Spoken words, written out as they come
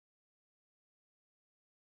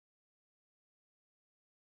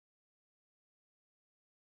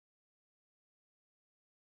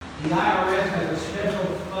The IRS has a special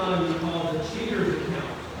fund called the Cheaters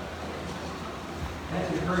Account.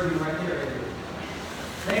 That's encouraging right there, isn't it?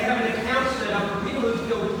 They have an account set up for people who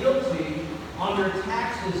feel guilty on their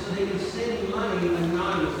taxes so they can send money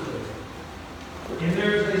anonymously. And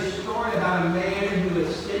there's a story about a man who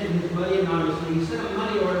has sent his money anonymously. He sent a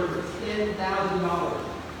money order for $10,000.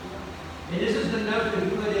 And this is the note that he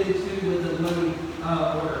put into with the money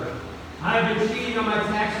order. I've been cheating on my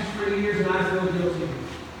taxes for years and I feel guilty.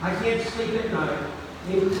 I can't sleep at night.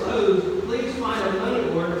 Enclosed, please find a money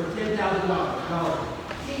order for $10,000.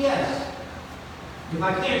 P.S. If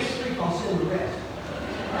I can't sleep, I'll send the rest.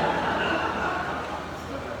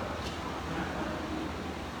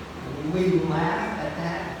 We laugh at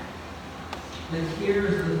that. But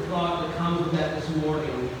here's the thought that comes with that this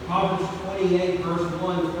morning. Proverbs 28, verse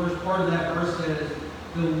 1, the first part of that verse says,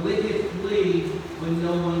 the wicked flee when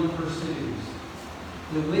no one pursues.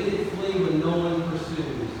 The wicked flee when no one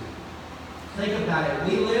pursues. Think about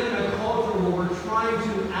it. We live in a culture where we're trying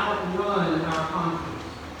to outrun our conscience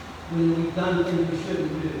when we've done things we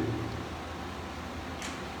shouldn't do.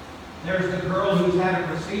 There's the girl who's had a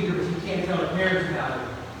procedure but she can't tell her parents about it.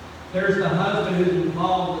 There's the husband who's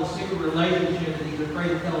involved in a secret relationship that he's afraid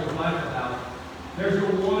to tell his wife about. There's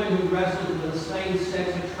a woman who wrestles with the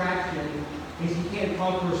same-sex attraction and she can't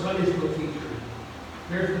talk to her Sunday school teacher.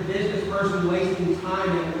 There's the business person wasting time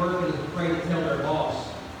at work and is afraid to tell their boss.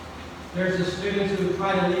 There's the students who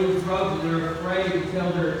try to leave drugs and they're afraid to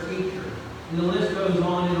tell their teacher. And the list goes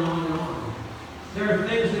on and on and on. There are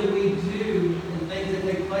things that we do and things that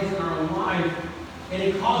take place in our own life, and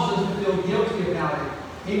it causes us to feel guilty about it.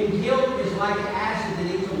 And guilt is like acid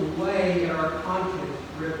that eats away at our conscience,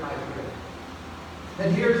 drip by drip.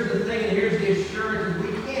 And here's the thing, and here's the assurance, is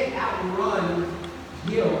we can't outrun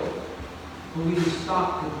guilt, but we can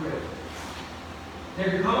stop the drip.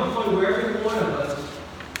 There comes a point where every one of us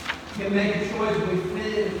can make a choice. When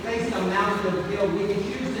we face a mountain of guilt, we can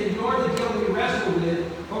choose to ignore the guilt we wrestle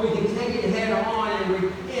with, or we can take it head on and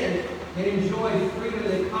repent and enjoy freedom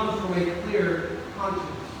that comes from a clear conscience.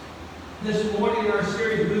 This morning in our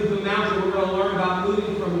series, Move the Mountain, we're going to learn about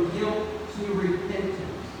moving from guilt to repentance.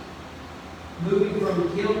 Moving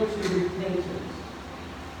from guilt to repentance.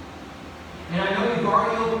 And I know you've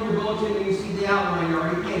already opened your bulletin and you see the outline, you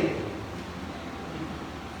already painted.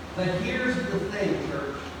 But here's the thing,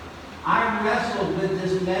 church. I wrestled with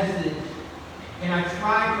this message and I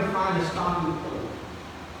tried to find a stopping point.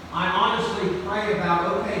 I honestly prayed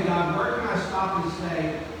about, okay, God, where can I stop and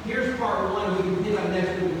say, here's part one, we can pick up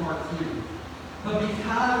next week part two. But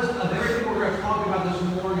because of everything we're going to talk about this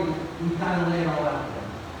morning, we've got to lay it all out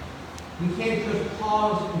there. We can't just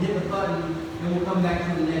pause and hit the button and we'll come back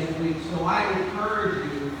to the next week. So I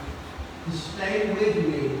encourage you to stay with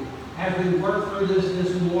me as we work through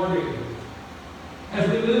this morning. As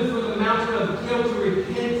we move from the mountain of guilt to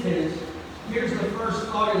repentance, here's the first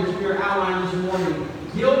thought in the Spirit outline this morning.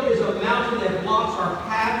 Guilt is a mountain that blocks our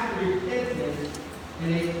path to repentance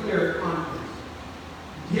and a clear conscience.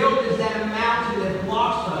 Guilt is that mountain that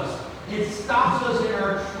blocks us. It stops us in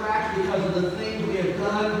our tracks because of the things we have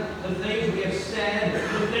done, the things we have said,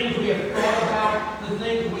 the things we have thought about, the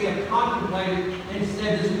things we have contemplated.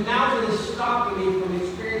 Instead, this mountain is stopping me from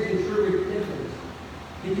experiencing true repentance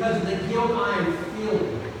because of the guilt I am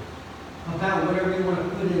feeling about whatever you want to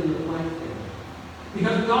put in the blank there.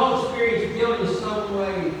 Because we all experience guilt in some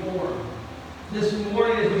way or form. This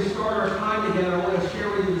morning, as we start our time together, I want to share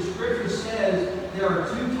with you the Scripture says there are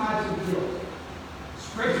two types of guilt.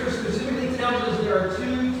 Scripture specifically tells us there are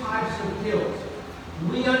two types of guilt.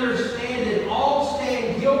 We understand that all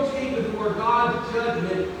stand guilty before God's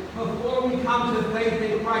judgment before we come to faith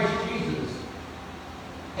in Christ Jesus.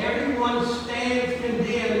 Everyone stands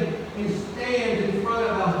condemned and stands in front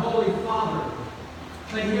of a holy Father.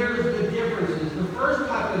 But here's the differences. The first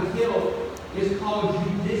type of guilt is called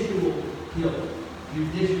judicial guilt.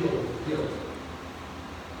 Judicial guilt.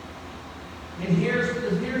 And here's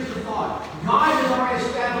the thought. God has already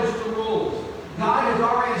established the rules. God has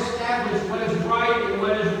already established what is right and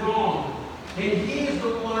what is wrong. And He is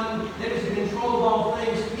the one that is in control of all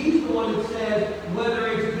things. He's the one that says whether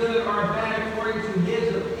it's good or bad according to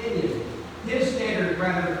His opinion. His standard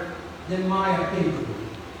rather than my opinion.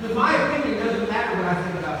 Because my opinion doesn't matter what I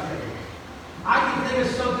think about things. I can think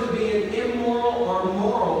of something being immoral or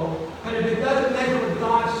moral, but if it doesn't measure with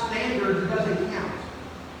God's standards, it doesn't count.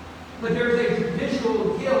 But there's a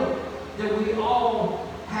judicial guilt that we all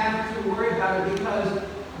have to worry about it because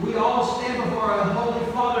we all stand before a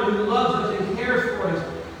holy Father who loves us and cares for us.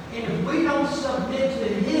 And if we don't submit to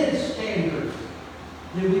His standards,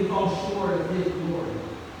 then we fall short of His glory.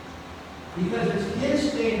 Because it's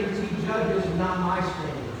His standards He judges, not my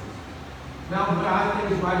standards.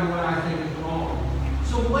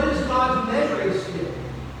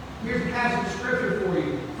 Here's a passage of scripture for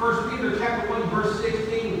you. 1 Peter chapter 1, verse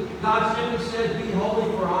 16. God simply says, "Be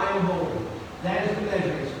holy, for I am holy." That is the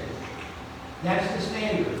measuring stick. That's the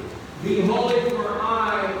standard. Be holy, for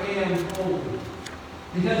I am holy.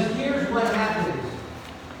 Because here's what happens.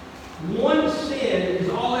 One sin is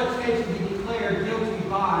all it takes to be declared guilty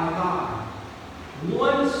by God.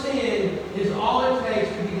 One sin is all it takes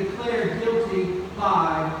to be declared guilty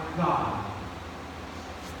by God.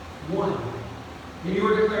 One. And you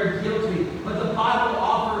were declared guilty. But the Bible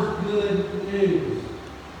offers good news.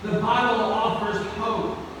 The Bible offers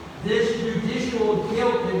hope. This judicial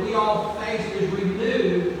guilt that we all face is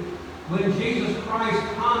removed when Jesus Christ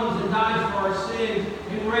comes and dies for our sins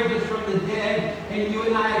and raises from the dead, and you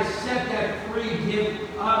and I accept that free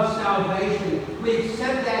gift of salvation. We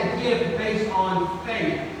accept that gift based on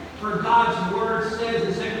faith. For God's word says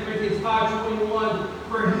in 2 Corinthians 5:21,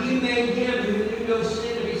 "For he made him who knew no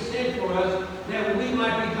sin to be sin for us, that we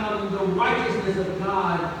might become the righteousness of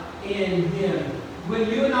God in him." When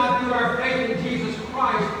you and I put our faith in Jesus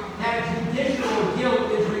Christ, that judicial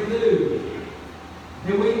guilt is removed.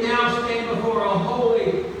 And we now stand before a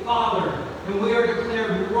holy Father, and we are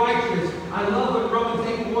declared righteous. I love what Romans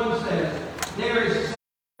 8:1 says. There is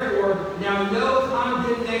therefore now no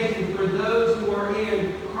condemnation for those who are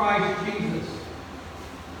in Christ Jesus.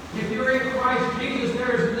 If you're in Christ Jesus,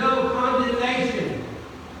 there is no condemnation.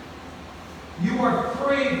 You are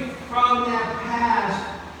free from that past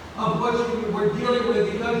of what you were dealing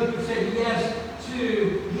with because you said yes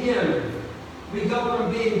to Him. We go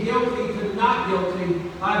from being guilty to not guilty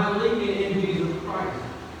by believing in Jesus Christ.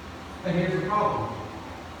 But here's the problem.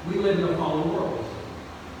 We live in a fallen world.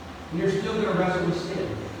 And you're still going to wrestle with sin.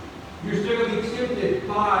 You're still going to be tempted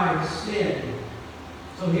by sin.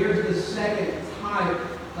 So here's the second type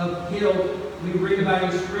of guilt we read about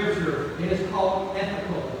in Scripture. It is called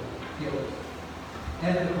ethical guilt.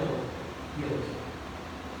 Ethical guilt.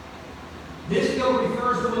 This guilt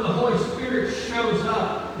refers to when the Holy Spirit shows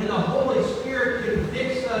up and the Holy Spirit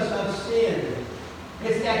convicts us of sin.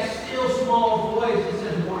 It's that still small voice that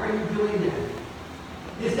says, "Why are you doing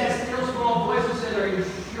that?" It's that still small voice that says, "Are you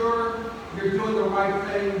sure you're doing the right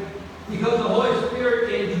thing?" Because the Holy Spirit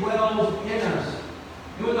indwells in us.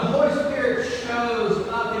 And when the Holy Spirit shows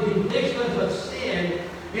up and convicts us of sin,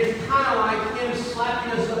 it's kind of like Him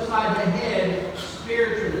slapping us upside the head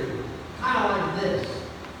spiritually. Kind of like this.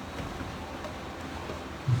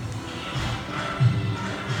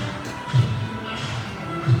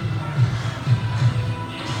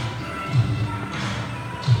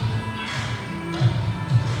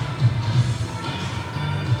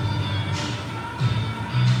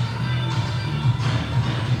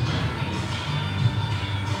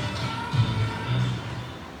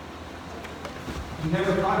 You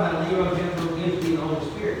never thought about Leroy General Gibbs being the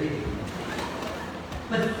Holy Spirit, did you?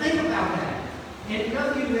 But think about that. And none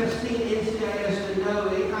of you have seen NCIS to know,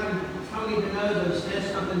 anytime Tony DeNozo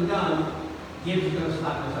says something dumb, Gibbs is going to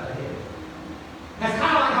slap us out of the head. That's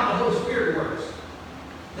kind of like how the Holy Spirit works.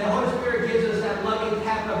 The Holy Spirit gives us that loving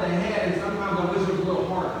tap of the head, and sometimes I wish it was a little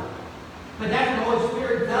harder. But that's what the Holy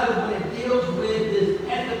Spirit does when it deals with this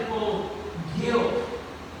ethical guilt.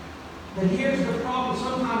 But here's the problem.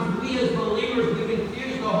 Sometimes we as believers, we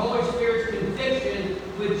confuse the Holy Spirit's conviction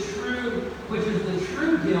with true, which is the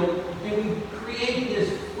true guilt, and we create this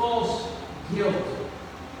false guilt.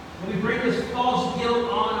 And we bring this false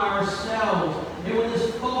guilt on ourselves. And when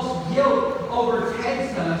this false guilt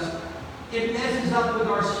overtakes us, it messes up with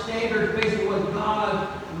our standards based on what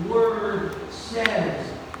God's Word says.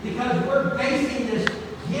 Because we're basing this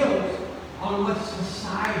guilt on what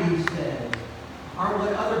society says, or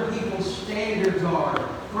what other people's standards are.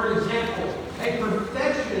 For example, a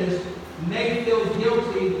perfectionist may feel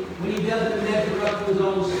guilty when he doesn't measure up to his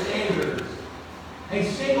own standards. A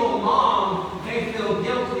single mom may feel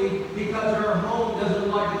guilty because her home doesn't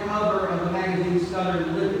like the cover of the magazine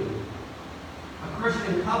Southern Living. A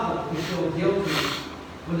Christian couple can feel guilty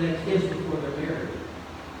when they have kids before they're married.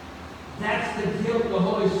 That's the guilt the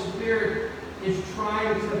Holy Spirit is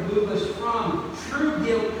trying to move us from. True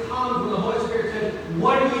guilt comes when the Holy Spirit says,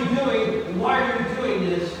 "What are you doing? Why are you doing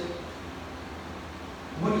this?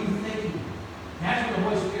 What are you thinking?" That's when the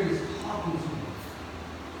Holy Spirit is talking to you.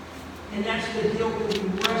 And that's the guilt that we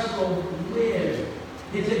wrestle with.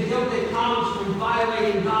 It's a guilt that comes from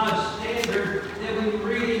violating God's standard that we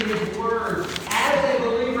read in His Word. As a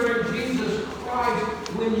believer in Jesus Christ,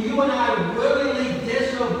 when you and I willingly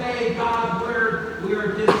disobey God's Word, we are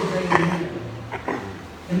disobeying Him.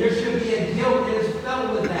 And there should be a guilt that is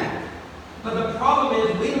felt with that. But the problem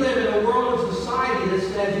is we live in a world and society that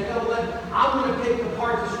says, you know what, I'm going to pick the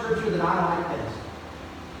parts of Scripture that I like best.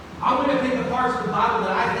 I'm going to pick the parts of the Bible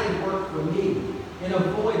that I think and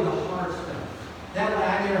avoid the hard stuff. That way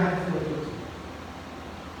I never have to feel guilty.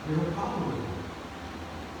 There's a problem with it.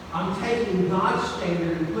 I'm taking God's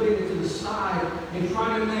standard and putting it to the side and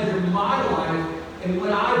trying to measure my life and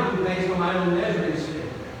what I do based on my own measuring stick.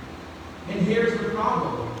 And here's the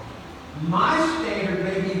problem. My standard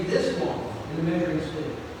may be this long in the measuring stick.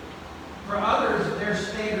 For others, their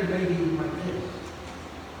standard may be like this.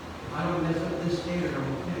 If I don't mess up this standard,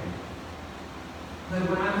 I'm okay. But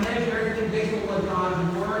when I measure everything based on what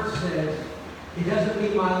God's Word says, it doesn't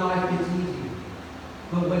mean my life gets easy.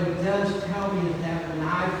 But what it does tell me is that when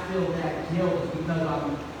I feel that guilt, it's because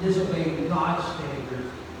I'm disobeying God's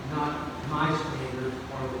standards, not my standards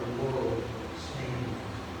or the world's standards.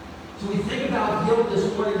 So we think about guilt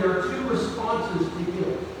this morning. There are two responses to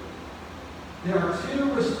guilt. There are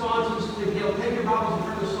two responses to guilt. Take your Bibles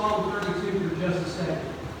and turn to Psalm 32 for just a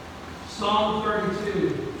second. Psalm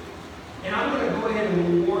 32. And I'm going to go ahead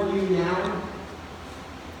and warn you now.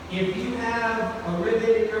 If you have a ribbon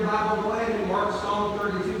in your Bible, go ahead and mark Psalm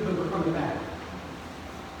 32 because we're coming back.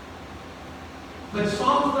 But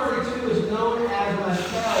Psalm 32 is known as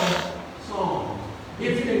Michelle's Psalm.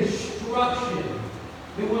 It's an instruction.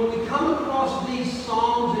 And when we come across these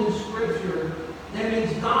Psalms in Scripture, that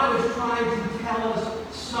means God is trying to tell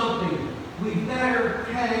us something. We better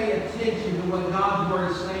pay attention to what God's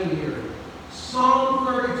Word is saying here. Psalm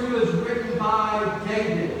 32 is written by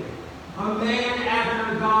David, a man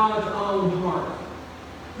after God's own heart.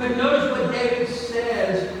 But notice what David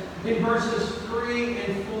says in verses 3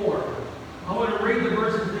 and 4. I want to read the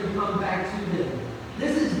verses and come back to them.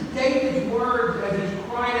 This is David's words as he's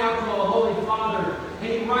crying out to the Holy Father. And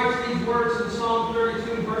he writes these words in Psalm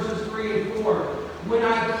 32, verses 3 and 4. When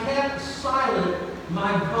I kept silent,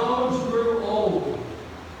 my bones grew old,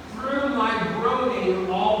 through my groaning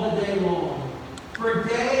all the day long. For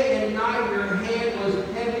day and night your hand was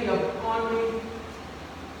heavy upon me.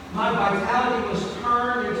 My vitality was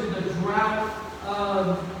turned into the drought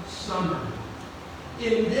of summer.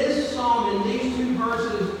 In this psalm, in these two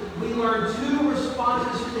verses, we learn two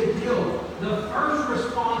responses to guilt. The first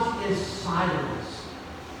response is silence.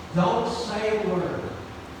 Don't say a word.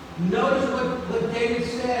 Notice what David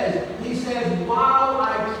says. He says, while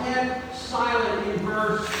I kept silent in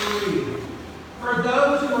verse 3. For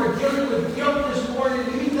those who are dealing with guilt this morning,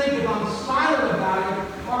 you think if I'm silent about it,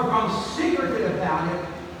 or if I'm secretive about it,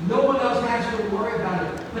 no one else has to worry about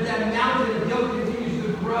it. But that mountain of guilt continues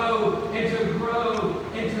to grow and to grow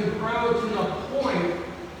and to grow to the point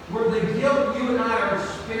where the guilt you and I are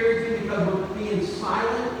experiencing because we're being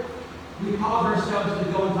silent, we cause ourselves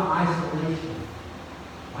to go into isolation.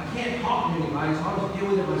 I can't talk to anybody, so I'll just deal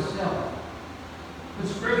with it myself. The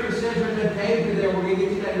Scripture says there's a danger there. We're going to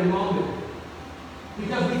get to that in a moment.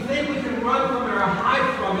 Because we think we can run from it or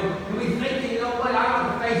hide from it, and we think, you know what, I don't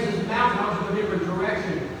have to face this mountain, I'll just go a different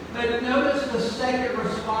direction. But notice the second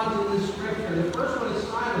response in the Scripture. The first one is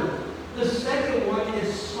silence. The second one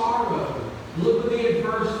is sorrow. Look with me at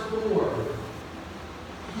verse 4.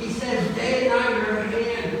 He says, day and night your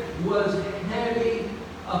hand was heavy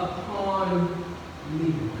upon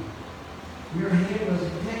me. Your hand was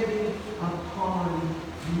heavy upon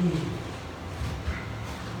me.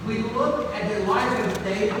 We look at the life of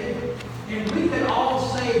David, and we could all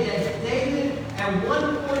say that David, at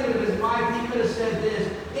one point in his life, he could have said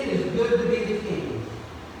this: it is good to be the king.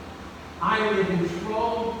 I am in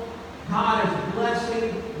control. God is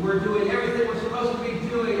blessing. We're doing everything we're supposed to be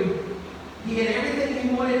doing. He had everything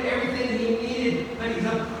he wanted, everything he needed, but he's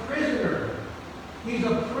a prisoner. He's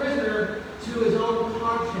a prisoner to his own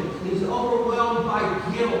conscience. He's overwhelmed by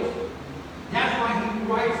guilt. That's why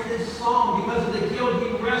he writes this psalm, because of the guilt he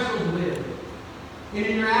wrestles with. And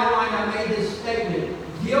in your outline, I made this statement.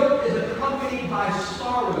 Guilt is accompanied by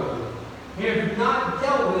sorrow, and if not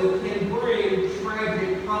dealt with, can bring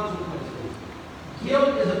tragic consequences.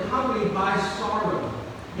 Guilt is accompanied by sorrow.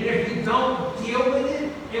 And if you don't deal with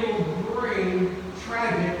it, it will bring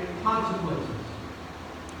tragic consequences.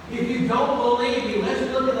 If you don't believe me, let's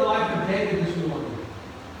look at the life of David this morning.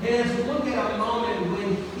 And let's look at a moment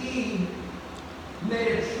when he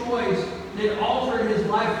made a choice that altered his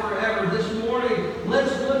life forever. This morning,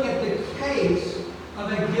 let's look at the case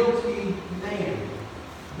of a guilty man.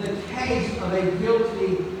 The case of a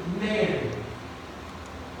guilty man.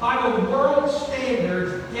 By the world's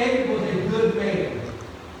standards, David was a good man.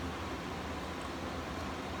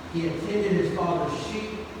 He had tended his father's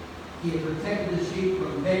sheep. He had protected the sheep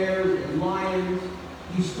from bears and lions.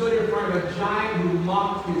 He stood in front of a giant who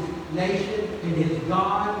mocked his nation and his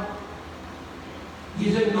God.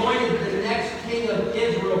 He's anointed the next king of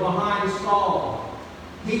Israel behind Saul.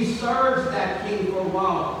 He serves that king for a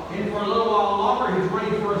while. And for a little while longer, he's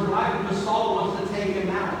running for his life because Saul wants to take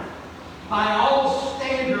By all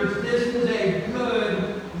standards, this is a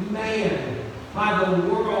good man. By the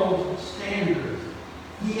world's standards.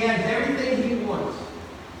 He has everything he wants.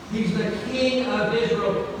 He's the king of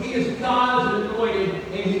Israel. He is God's anointed,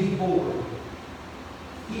 and he's bored.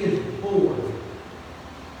 He is bored.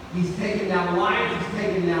 He's taken down lions, he's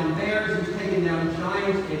taken down bears, he's taken down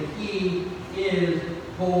giants, and he is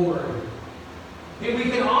bored. And we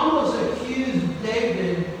can almost accuse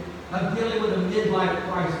David of dealing with a midlife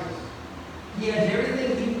crisis. He has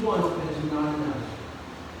everything he wants, but it's not enough.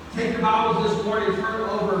 Take your Bibles this morning and turn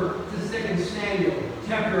over to 2 Samuel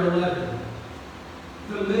chapter 11.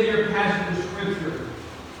 Familiar passage of Scripture.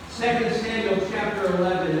 2 Samuel chapter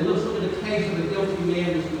 11. And let's look at the case of a guilty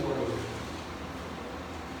man this morning.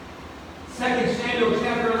 2 Samuel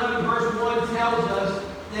chapter 11 verse 1 tells us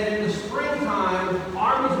that in the springtime,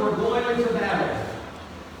 armies were going into battle.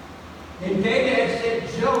 And David had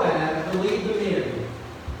sent Joab to lead them in.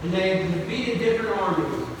 And they had defeated different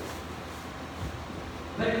armies.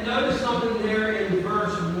 But notice something there in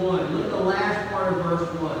verse 1. Look at the last part of verse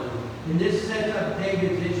 1. And this sets up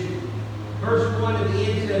David's issue. Verse 1 at the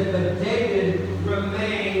end says, but David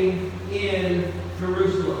remained in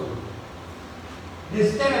Jerusalem.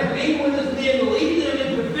 Instead of being with his men, leading them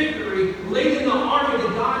into victory, leading the army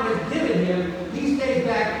that God has given him, he stays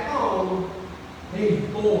back home and he's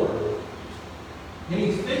bored. And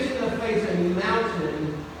he's fixing to face a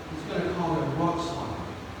mountain he's going to call a rock slide.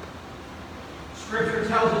 Scripture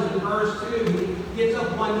tells us in verse 2, he gets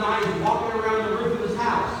up one night, he's walking around the roof of his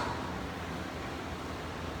house.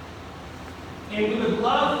 And we would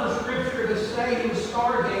love for Scripture to say he was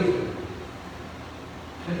stargazing.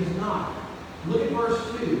 But he's not. Look at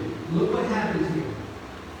verse 2. Look what happens here.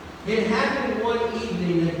 It happened one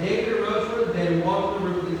evening that David arose from his bed and walked on the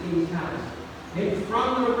roof of the king's house. And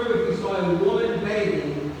from the roof he saw a woman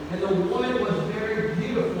bathing, and the woman was very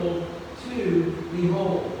beautiful to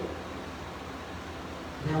behold.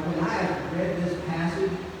 Now, when I have read this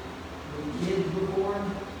passage with kids before,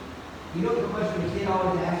 you know the question a kid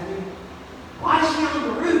always asks me? Why is she on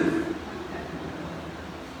the roof?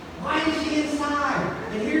 Why is she inside?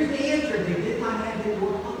 And here's the answer. They did not have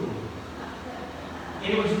indoor plumbing.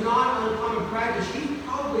 And it was not uncommon practice. She's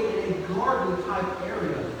probably in a garden-type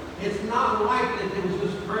area. It's not like that it was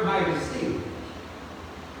just for everybody to see.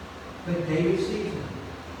 But David sees her.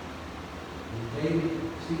 And David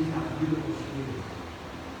sees how beautiful she is.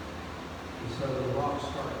 And so the rocks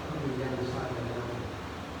start coming down the side of the mountain.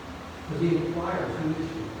 Because he inquires, who is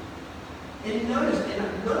she? And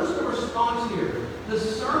notice the response here. The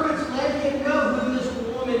servants let him know who this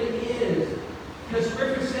woman is. Because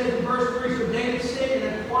Scripture says in verse 3, so David sent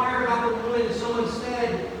and inquired about the woman, and someone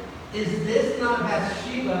said, is this not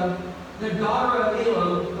Bathsheba, the daughter of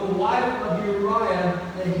Elam, the wife of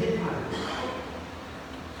Uriah the Hittite?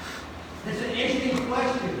 It's an interesting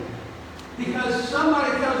question. Because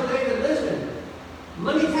somebody tells David, listen,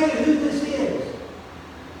 let me tell you who this is.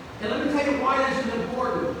 And let me tell you why this is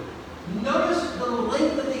important. Notice the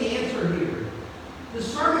length of the answer here. The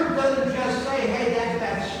servant doesn't just say, hey, that's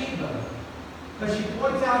Bathsheba. But she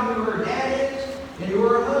points out who her dad is and who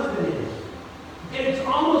her husband is. And it's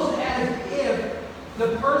almost as if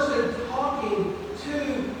the person talking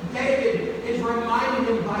to David is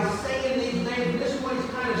reminding him by saying these names. This is what he's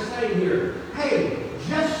kind of saying here. Hey,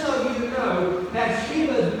 just so you know,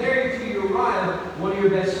 Bathsheba is married to Uriah, one of your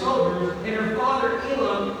best soldiers, and her father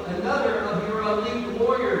Elam, another of your elite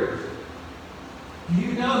warriors. Do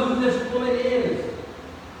you know who this woman is?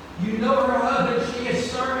 You know her husband, she is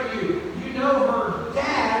serving you. You know her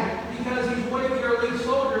dad because he's one of your elite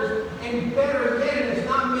soldiers. And better again, it's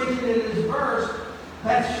not mentioned in this verse,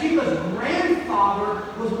 Bathsheba's grandfather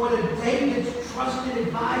was one of David's trusted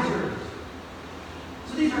advisors.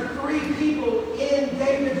 So these are three people in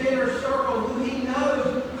David's inner circle who he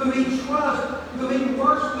knows, who he trusts, who he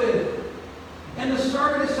works with. And the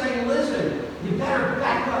servant is saying, listen, you better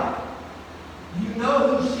back up. You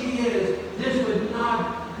know who she is. This would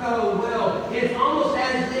not go well. It's almost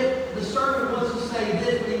as if the servant wants to say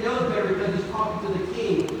this, but he knows better because he's talking to the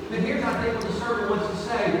king. But here's, I think, what the servant wants to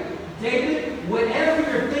say. David, whenever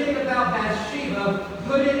you're thinking about Bathsheba,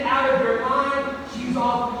 put it out of your mind. She's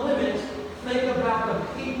off limits. Think about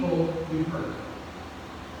the people you hurt.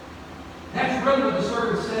 That's really what the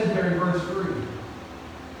servant says there in verse 3.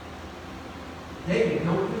 David,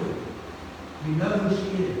 don't do it. You know who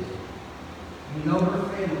she is. You know her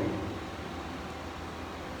family.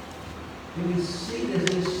 And we see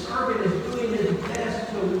this. His servant is doing his best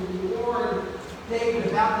to warn David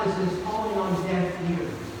about this, and it's falling on deaf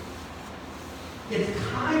ears. It's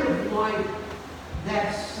kind of like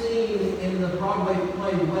that scene in the Broadway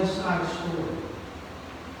play West Side Story.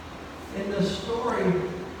 in the story,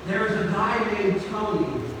 there's a guy named Tony,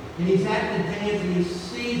 and he's at the dance, and he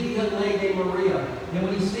sees the young lady named Maria. And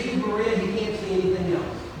when he sees Maria, he can't see anything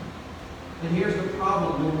else. But here's the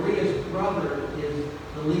problem. Maria's brother is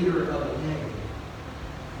the leader of the gang.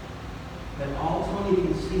 But all Tony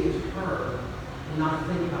can see is her, and not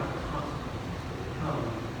think about the consequences that come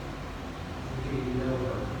from getting to know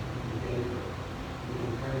her, and date her,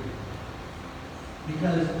 and pray her.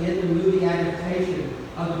 Because in the movie adaptation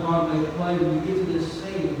of the Broadway play, when you get to this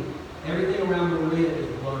scene, everything around Maria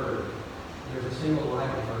is blurred. There's a single light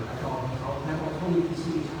of her. That's all Tony can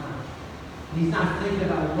see is her. He's not thinking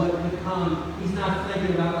about what could come. He's not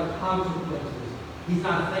thinking about the consequences. He's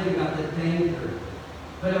not thinking about the danger.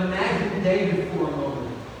 But imagine David for a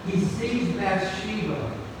moment. He sees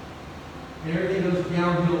Bathsheba, and everything goes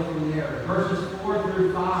downhill from there. Verses 4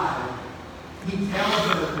 through 5, he tells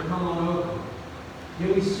her to come on over.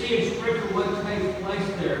 And we see in Scripture what takes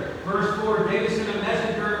place there. Verse 4, David sent a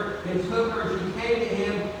messenger and took her. She came to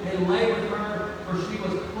him and lay with her, for she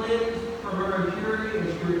was cleansed from her impurity, and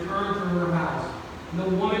she returned to her house. And the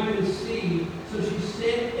woman conceived, so she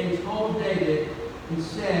sent and told David and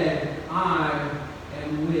said, I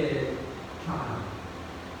am with child.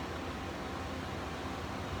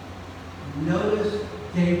 Notice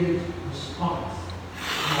David's response.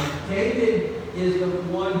 Now, David is the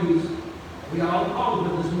one who's, we got all the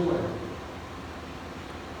problems with this morning.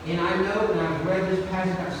 And I know, and I've read this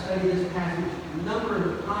passage, I've studied this passage a number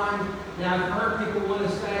of times, and I've heard people want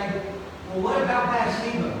to say, well, what about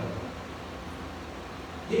Bathsheba?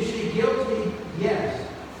 Is she guilty? Yes.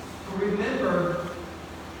 But remember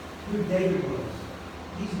who David was.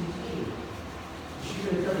 He's the king. Is she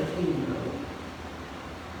going to tell the king no?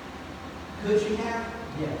 Could she have?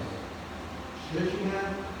 Yes. Should she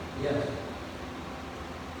have? Yes.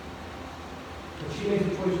 But she makes a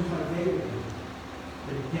choice just like David did.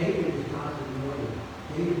 But David is God's anointed.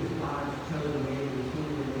 David is God's chosen man in the king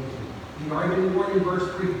of the nation. He already been warned in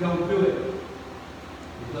verse 3, don't do it.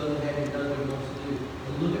 He goes ahead and does what he wants to do.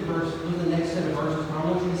 And look at the next 7 verses. And I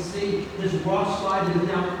want you to see this rough slide that is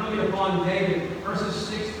now coming upon David. Verses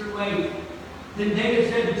 6 through 8. Then David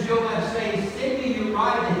said to Joab, saying, send me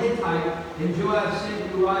Uriah the Hittite. And Joab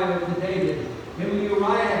sent Uriah to David. And when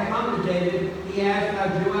Uriah had come to David, he asked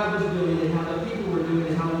how Joab was doing, and how the people were doing,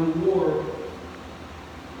 and how the war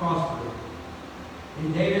prospered.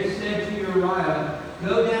 And David said to Uriah,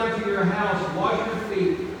 go down to your house, wash your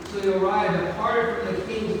feet. So Uriah departed from the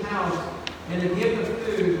king's house, and a gift of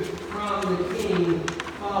food from the king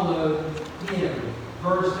followed him.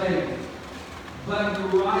 Verse 8. But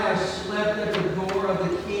Uriah slept at the door of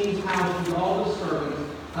the king's house with all the servants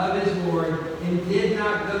of his lord, and did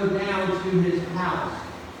not go down to his house.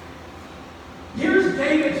 Here's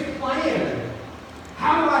David's plan.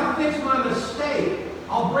 How do I fix my mistake?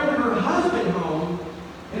 I'll bring her husband home,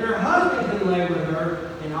 and her husband can lay with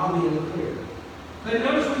her, and I'll be in the clear. But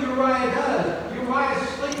notice what Uriah does. Uriah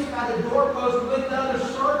sleeps by the doorpost with the other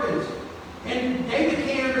servants. And David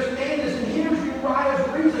can't understand this. And here's Uriah's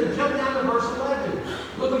reason. Jump down to verse 11.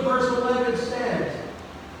 Look what verse 11 says.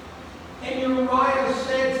 And Uriah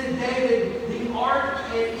said to David, the ark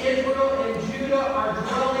and Israel and Judah are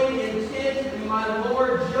dwelling in tents, and my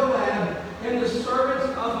lord Joab and the servants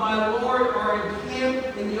of my lord are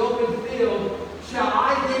encamped in the open field. Shall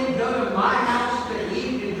I then go to my house to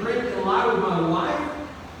eat and drink and lie with my wife?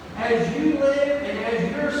 As you live and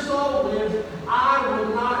as your soul lives, I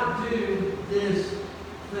will not do this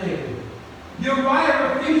thing.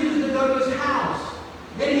 Uriah refuses to go to his house,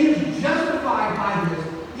 and he is justified by this.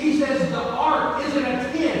 He says the ark isn't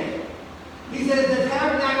a tent. He says the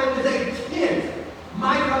tabernacle is a tent.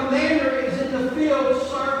 My commander is in the field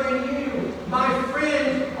serving you. My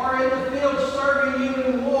friends are in the field serving you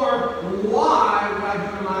in war. Why would I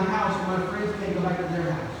go to my house when my friends can't go back to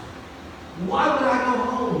their house? Why would I go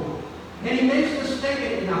home? And he makes the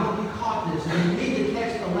statement, and I hope you caught this, and you need to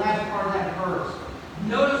catch the last part of that verse.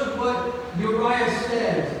 Notice what Uriah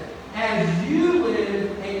says. As you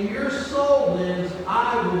live and your soul lives,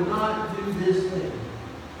 I will not do this thing.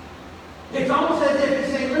 It's almost as if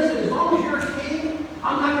he's saying, listen, as long as you're a king,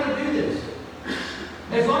 I'm not going to do this.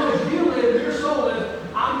 As long as you live and your soul lives,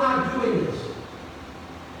 I'm not doing this.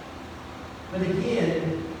 But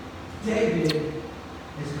again, David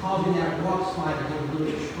is causing that rock slide to get a little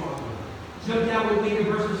bit stronger. Jump down with me to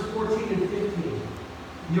verses 14 and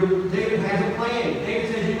 15. David has a plan.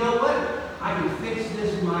 David says, you know what? I can fix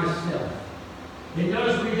this myself. And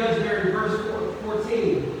notice what he does there in verse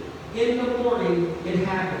 14. In the morning it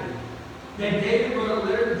happened that David wrote a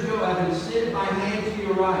letter to Joab and sent it by hand to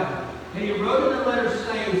Uriah. And he wrote in the letter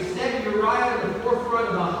saying, set Uriah in the forefront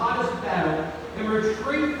of the hottest battle, and return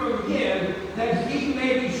retreat from him, that he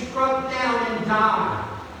may be struck down and die.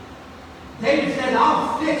 David said,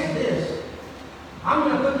 I'll fix this. I'm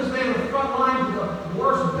going to put this man in the front line of the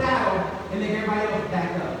worst battle and make everybody else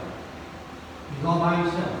back up. He's all by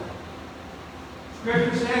himself.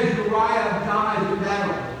 Scripture says Uriah dies in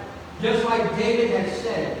battle, just like David had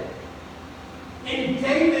said. And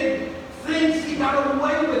David thinks he got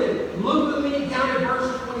away with it. Look with me down at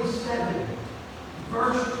verse 27.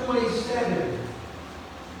 Verse 27.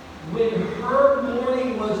 When her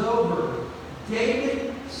mourning was over,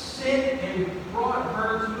 David sent and brought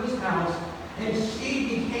her to his house, and she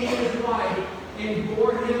became his wife and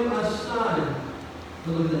bore him a son.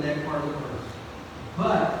 But look at the next part of the verse.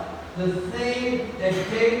 But the thing that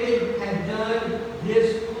David had done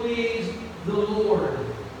displeased the Lord.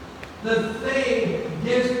 The thing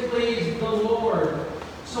displeased the Lord.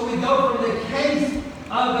 So we go from the case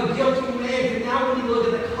of a guilty man to now we need to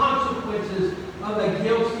look at the consequences of a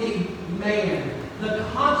guilty man. The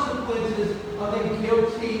consequences of a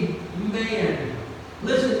guilty man.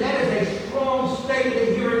 Listen, that is a strong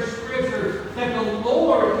statement here in Scripture that the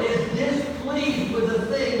Lord is displeased with the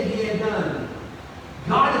thing he had done.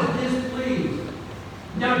 God is displeased.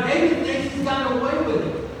 Now David thinks he's gotten away with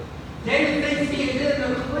it. David thinks he is in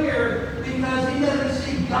the clear because he doesn't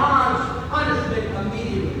see God's punishment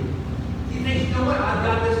immediately. He thinks, you know what, I've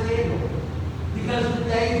got this handled. Because the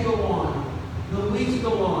days go on, the weeks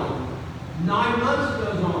go on, 9 months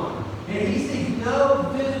goes on, and he sees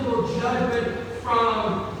no visible judgment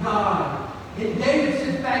from God. And David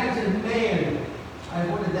sits back and says, man, I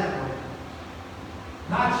avoided that one.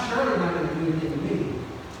 God's surely not going to do anything to me.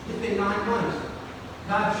 It's been 9 months.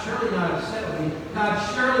 God's surely not upset with me.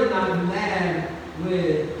 God's surely not mad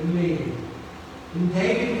with me. And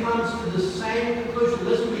David comes to the same conclusion.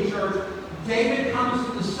 Listen to me, church. David comes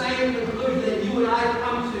to the same conclusion that you and I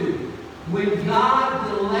come to. When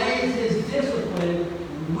God delays his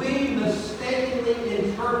discipline, we mistakenly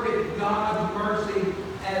interpret God's mercy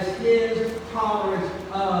as his tolerance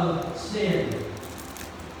of sin.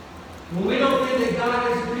 When we don't think that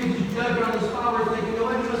God executes his judgment on his followers, we think, you know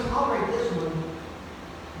what, he must tolerate this one.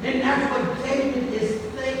 And that's what David is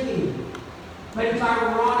thinking. But it's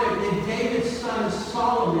ironic that David's son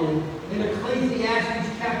Solomon in Ecclesiastes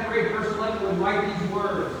chapter 8, verse 11 would write these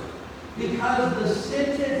words. Because the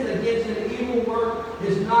sentence against an evil work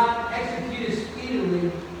is not executed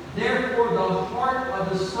speedily, therefore the heart of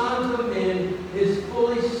the sons of men is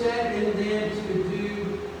fully set in them to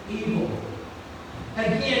do evil.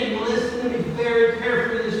 Again, listen to me very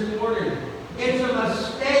carefully this morning. It's a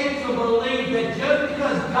mistake to believe that just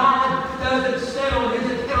because God doesn't settle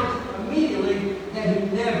his accounts immediately, that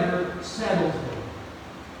he never settles them.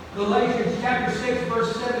 Galatians chapter 6,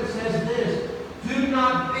 verse 7 says this, do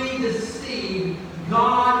not be deceived,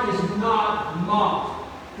 God is not mocked.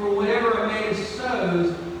 For whatever a man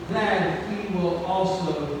sows, that he will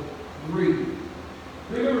also reap.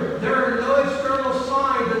 Remember, there are no external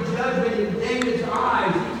signs of judgment in David's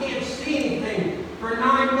eyes. He can't see anything. For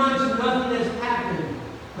 9 months, nothing has happened.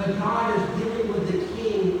 But God is dealing with the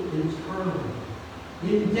king internally.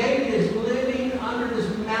 And David is living under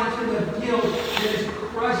this mountain of guilt that is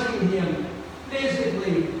crushing him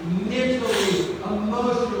physically, mentally,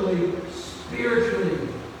 emotionally, spiritually.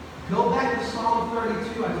 Go back to Psalm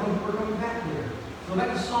 32. I told you we're coming back there. Go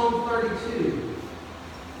back to Psalm 32.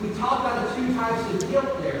 We talked about the two types of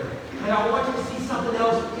guilt there. And I want you to see something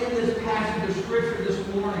else in this passage of Scripture this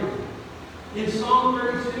morning. In Psalm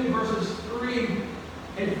 32, verses 3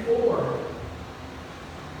 and 4.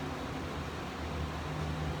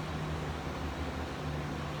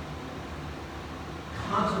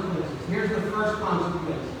 Consequences. Here's the first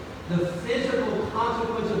consequence. The physical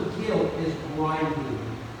consequence of guilt is grinding.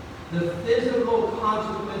 The physical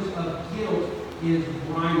consequence of guilt is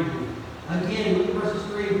grinding. Again, look at verses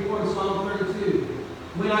 3 and 4 in Psalm 32.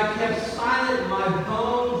 When I kept silent, my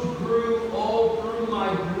bones grew old through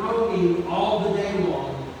my groaning all the day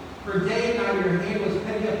long. For day and night your hand was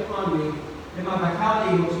heavy upon me, and my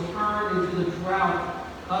vitality was turned into the drought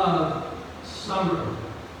of summer.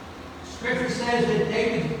 Scripture says that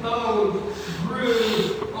David's bones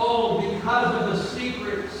grew old because of the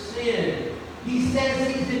secret sin. He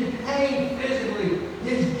says he's in pain physically.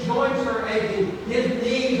 His joints are aching. His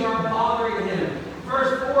knees are bothering him.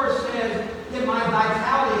 Verse 4 says that my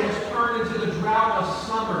vitality has turned into the drought of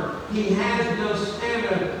summer. He has no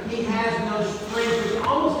stamina. He has no strength. It's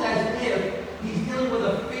almost as if he's dealing with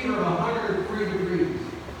a fever of 103 degrees.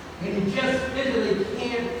 And he just physically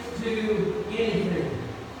can't do anything.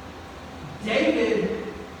 David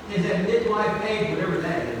is at midlife age, whatever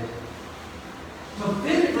that is. So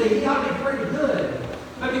physically, he ought to be pretty good.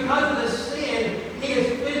 But because of the sin, he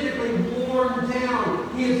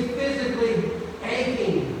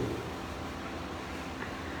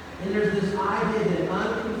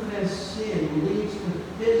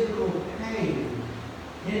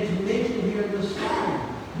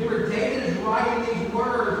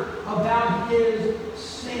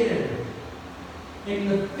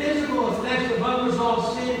And the physical effects of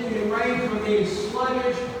unresolved sin can range from being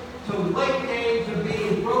sluggish to weight gain to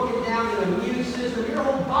being broken down in the immune system. Your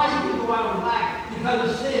whole body can go out of whack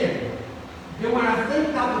because of sin. And when I think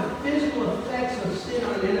about the physical effects of sin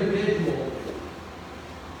on an individual,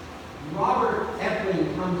 Robert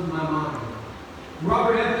Epling comes to my mind.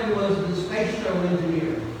 Robert Epling was the space shuttle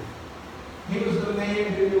engineer. He was the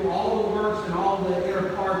man who knew all the works and all the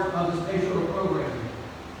inner parts of the space shuttle program.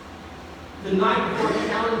 The night before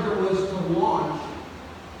Challenger was to launch,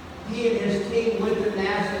 he and his team went to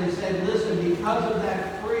NASA and said, listen, because of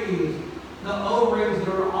that freeze, the O-rings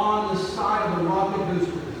that are on the side of the rocket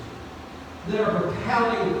boosters that are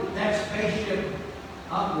propelling that spaceship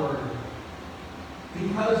upward,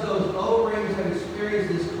 because those O-rings have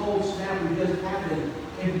experienced this cold snap that just happened,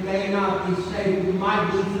 it may not be safe. It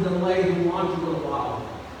might need to delay the launch a little while.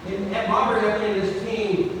 And Robert Epling and his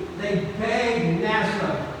team, they begged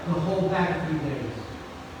NASA to hold back a few days.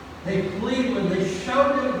 They pleaded with them. They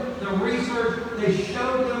showed them the research. They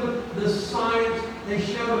showed them the science. They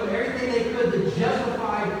showed them everything they could to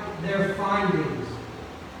justify their findings.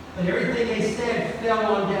 But everything they said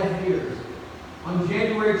fell on deaf ears. On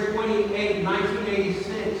January 28,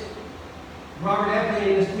 1986, Robert Epling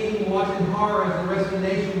and his team watched in horror as the rest of the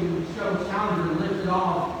nation shuttle Challenger lifted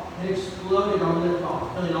off and exploded on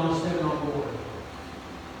liftoff, killing almost 7 on board.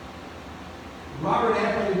 Robert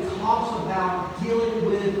Epling talks about dealing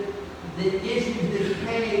with the issues that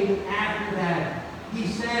came after that. He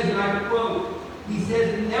says, and I quote, he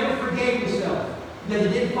says, he never forgave himself because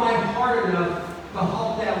he didn't fight hard enough to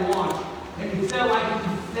halt that launch. And he felt like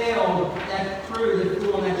he failed that crew that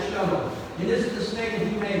flew on that shuttle. And this is the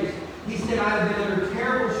statement he makes. He said, I have been under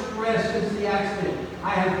terrible stress since the accident. I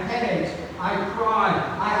have headaches. I cry.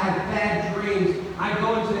 I have bad dreams. I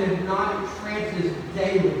go into hypnotic trances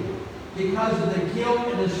daily. Because of the guilt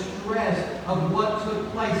and the stress of what took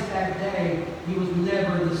place that day, he was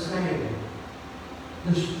never the same.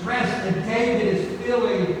 The stress that David is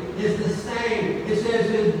feeling is the same. It says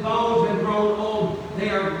his bones have grown old. They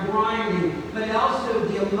are grinding. But also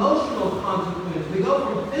the emotional consequence. We go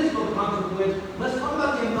from physical consequence. Let's talk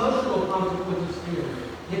about the emotional consequences here.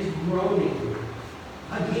 It's groaning.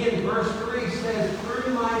 Again, verse 3 says,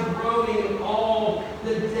 through my groaning all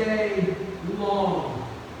the day long.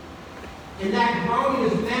 And that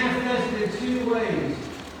groaning is manifested in 2 ways.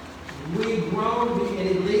 We groan and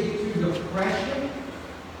it leads to depression.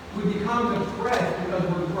 We become depressed because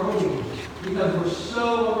we're groaning, because we're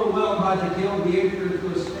so overwhelmed by the guilt, we enter into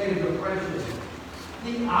a state of depression.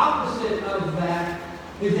 The opposite of that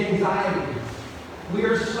is anxiety. We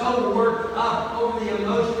are so worked up over the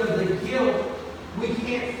emotion of the guilt, we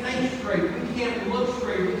can't think straight, we can't look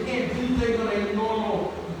straight, we can't do things on a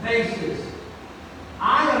normal basis.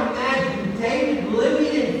 I imagine David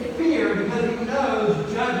living in fear because he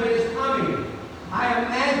knows judgment is coming. I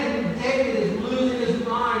imagine David is losing his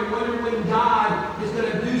mind, wondering when God is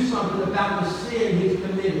going to do something about the sin he's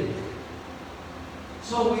committed.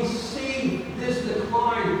 So we see this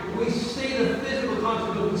decline. We see the physical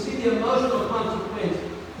consequence. We see the emotional consequence.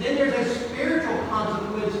 Then there's a spiritual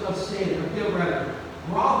consequence of sin, or guilt rather,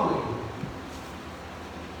 groveling.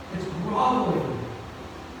 It's groveling.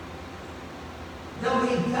 Though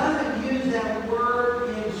he doesn't use that word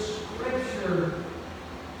in Scripture,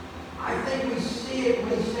 I think we see it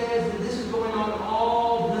when he says that this is going on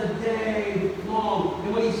all the day long.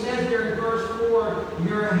 And when he says there in verse 4,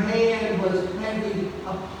 your hand was heavy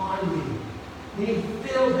upon me. And he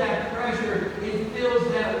feels that pressure, he feels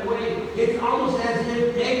that weight. It's almost as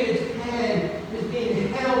if David's head is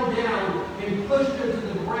being held down and pushed into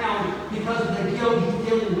the ground because of the guilt he's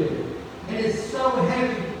dealing with. And it's so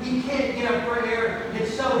heavy, he can't get up for air.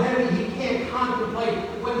 It's so heavy, he can't contemplate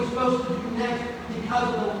what he's supposed to do next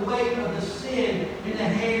because of the weight of the sin in the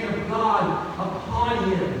hand of God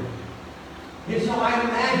upon him. And so I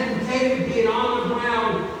imagine David being on the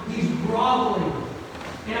ground, he's groveling.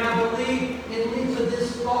 And I believe it leads to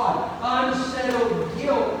this thought. Unsettled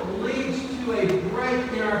guilt leads to a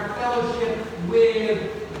break in our fellowship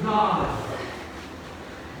with God.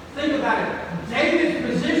 Think about it. David's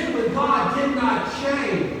position with God did not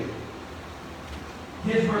change.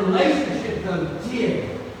 His relationship, though, did.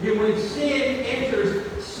 And when sin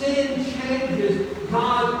enters, sin changes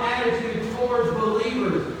God's attitude towards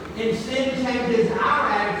believers. And sin changes our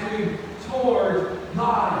attitude towards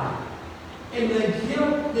God. And the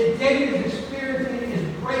guilt that David is experiencing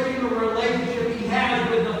is breaking the relationship he has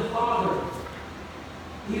with the Father.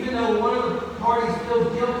 Even though one of the parties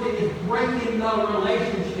feels guilty, it's breaking the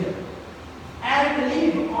relationship. Adam and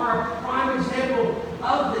Eve are a prime example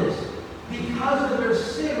of this. Because of their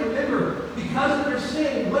sin, remember, because of their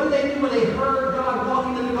sin, what did they do when they heard God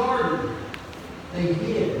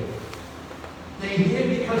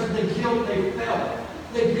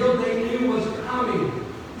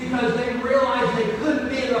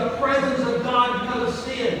presence of God because of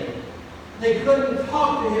sin. They couldn't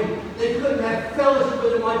talk to Him. They couldn't have fellowship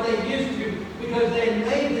with Him like they used to because they had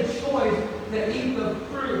made the choice to eat the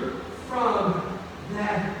fruit from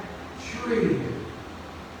that tree.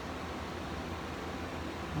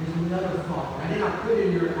 There's another thought. I did not put it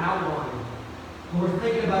in your outline. When we're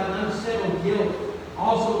thinking about unsettled guilt,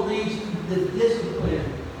 also leads to the discipline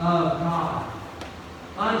of God.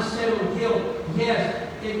 Unsettled guilt, yes,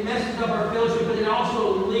 it messes up our fellowship, but it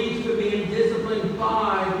also leads to being disciplined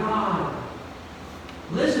by God.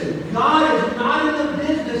 Listen, God is not in the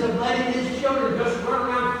business of letting His children just run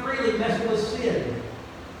around freely messing with sin.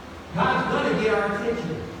 God's going to get our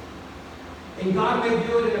attention. And God may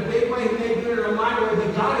do it in a big way, He may do it in a minor way,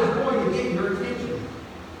 but God is going to get your attention.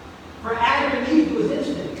 For Adam and Eve, it was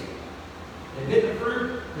instant. They bit the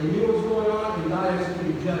fruit, they knew what was going on, and God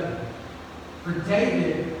executed judgment. For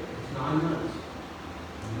David, it's 9 months.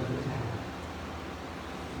 Nothing's happened.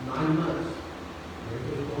 9 months.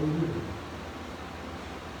 Everything's going good.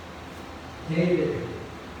 David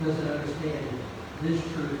doesn't understand this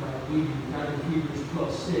truth like we do. Out in Hebrews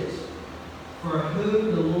 12:6. For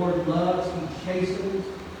whom the Lord loves, He chastens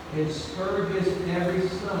and scourges every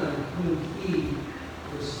son whom He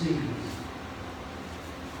receives.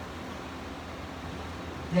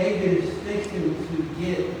 David is fixing to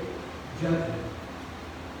get judgment.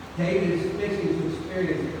 David is fixing to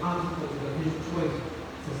experience the consequences of his choice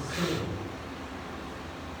to sin.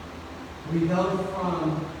 We go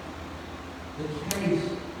from the case,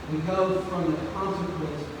 we go from the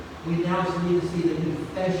consequence, we now need to see the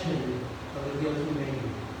confession of a guilty man.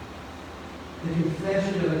 The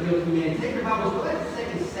confession of a guilty man. Take your Bibles, go back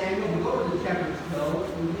to 2 Samuel. We'll go over to chapter 12.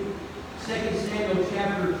 2 Samuel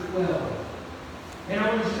chapter 12. And I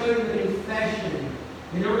want to show you the confession.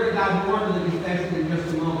 And we're going to dive more into the confession in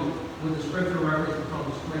just a moment with the scripture reference that's on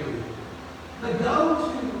the screen. But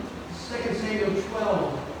go to 2 Samuel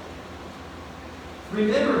 12.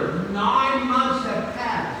 Remember, 9 months have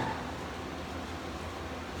passed.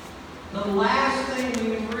 The last thing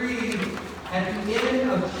we read at the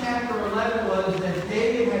end of chapter 11 was that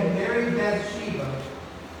David had married Bathsheba,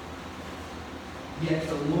 yet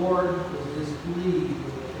the Lord was displeased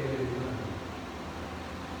with what David had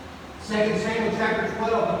done. 2 Samuel chapter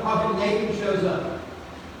 12, the prophet Nathan shows up.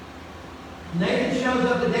 Nathan shows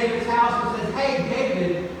up to David's house and says, "Hey,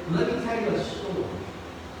 David, let me tell you a story."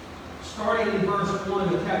 Starting in verse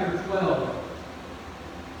 1 of chapter 12.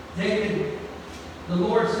 The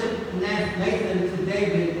Lord sent Nathan to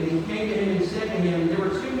David, and he came to him and said to him, there were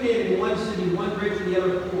 2 men in one city, one rich and the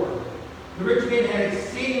other poor. The rich man had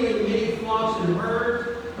exceedingly many flocks and herds,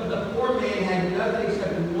 but the poor man had nothing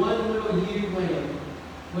except one little ewe lamb,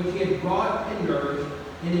 which he had brought and nourished,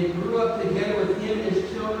 and it grew up together with him and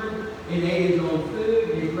his children. It ate his own food,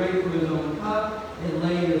 it drank from his own cup, it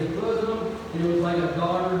lay in his bosom, and it was like a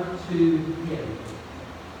daughter to him.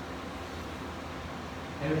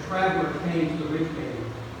 And a traveler came to the rich man,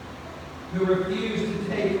 who refused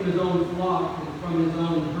to take from his own flock and from his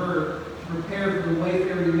own herd to prepare for the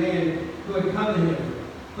wayfaring man who had come to him.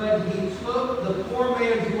 But he took the poor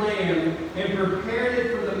man's lamb and prepared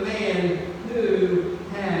it for the man who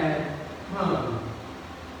had come.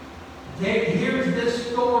 David hears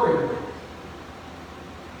this story,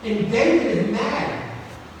 and David is mad.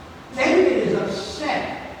 David is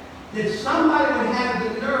upset that somebody would have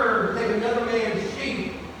the nerve to take another man's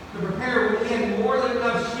sheep to prepare when he had more than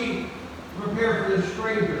enough sheep to prepare for the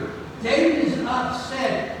stranger. David is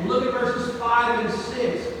upset. Look at verses 5 and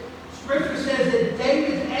 6. Scripture says that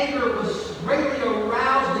David's anger was greatly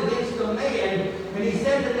aroused against the man, and he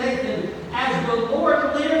said to Nathan, "As the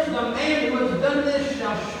Lord lives, the man who has done this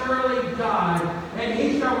shall surely die, and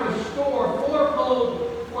he shall restore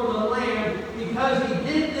fourfold for the land, because he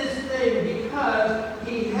did this thing, because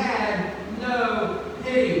he had no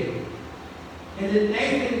pity." And then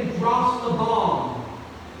Nathan drops the bomb.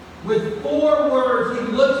 With 4 words, he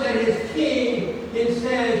looks at his king and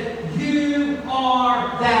says, "You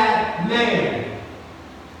are that man.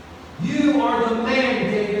 You are the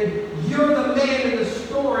man, David. You're the man in the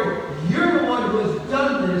story. You're the one who has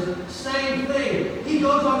done this same thing." He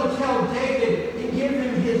goes on to tell David and give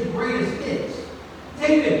him his greatest hits.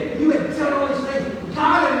 "David, you have done all these things.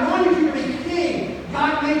 God anointed you to be king.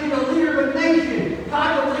 God made you the leader of a nation.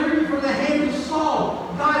 God delivered you from the hands of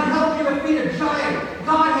Saul. God helped you defeat a giant.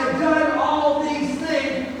 God has done all these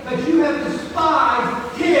things, but you have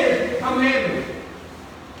despised His commandments."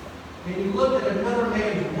 And he looked at another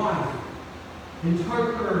man's wife and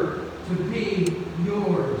took her to be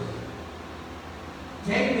yours.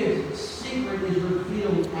 David's secret is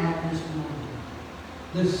revealed at this moment.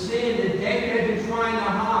 The sin that David had been trying to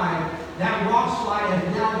hide, that rock slide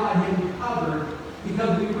has now got him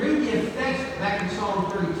Because we read the effects back in Psalm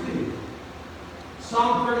 32.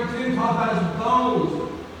 Psalm 32 talks about his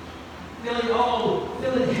bones feeling old,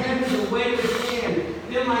 feeling heavy, the weight within,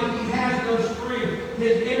 feeling like he has no strength.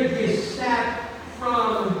 His energy is sapped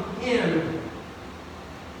from him.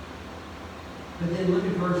 But then look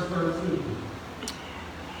at verse 13.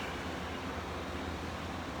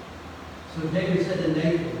 So David said to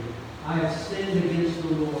Nathan, I have sinned against the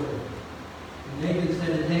Lord. And Nathan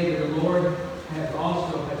said to David, the Lord has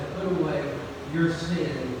put away your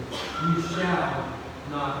sin. You shall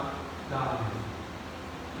not die.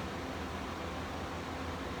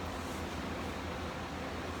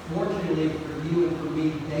 Fortunately for you and for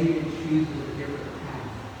me, David chooses a different path.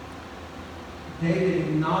 David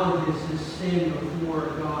acknowledges his sin before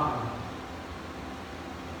God.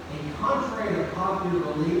 And contrary to popular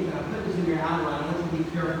belief, and I put this in your outline, I want you to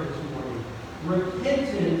be careful this morning.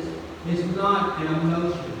 Repentance is not an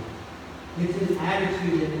emotion. It's an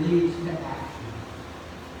attitude that leads to action.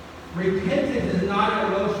 Repentance is not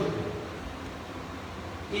an emotion.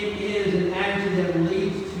 It is an attitude that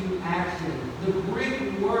leads to action. The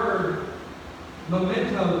Greek word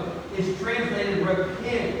memento is translated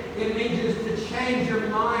repent. It means just to change your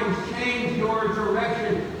mind, change your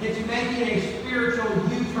direction. It's making a spiritual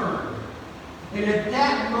U-turn. And at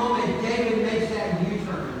that moment, David makes that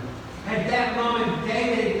U-turn. At that moment,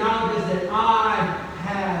 David acknowledges that I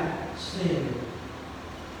have sinned.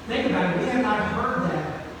 Think about it. We have not heard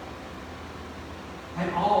that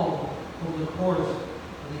at all over the course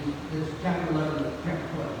of this chapter 11 and chapter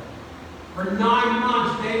 12. For 9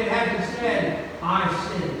 months, David hasn't said, I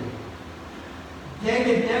sinned.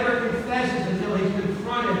 David never confesses until he's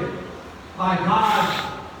confronted by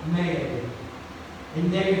God's man.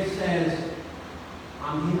 And David says,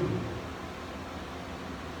 I'm him.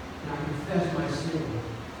 And I confess my sin.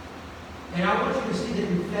 And I want you to see the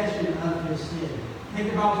confession of his sin.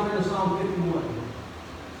 Take the Bible, turn to Psalm 51.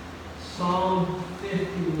 Psalm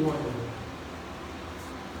 51.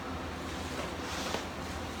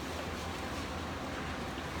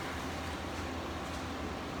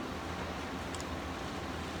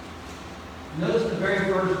 Notice the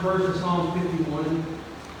very first verse of Psalm 51.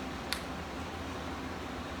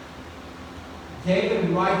 David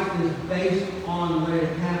writes this based on what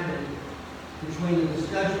had happened between the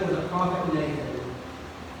discussion with the prophet Nathan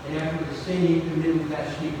and after the sin he committed with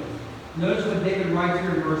Bathsheba. Notice what David writes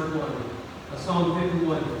here in verse 1 of Psalm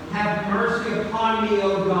 51. Have mercy upon me,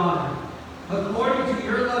 O God, according to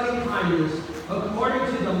your loving kindness,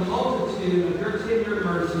 according to the multitude of your tender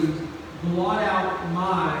mercies, blot out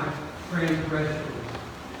my transgressions.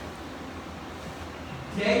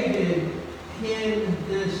 David penned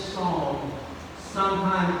this psalm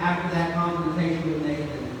sometime after that confrontation with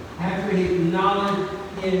Nathan, after he acknowledged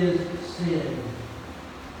his sin.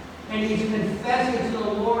 And he's confessing to the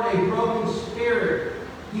Lord a broken spirit.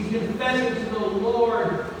 He's confessing to the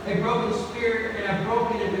Lord a broken spirit and a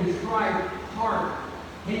broken and contrite heart.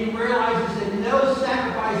 And he realizes that no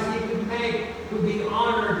sacrifice he could make would be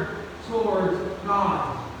honored towards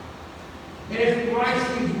God. And as he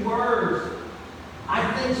writes these words, I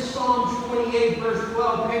think Psalm 28, verse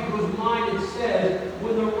 12, came to his mind. It says,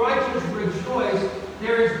 when the righteous rejoice,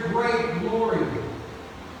 there is great glory.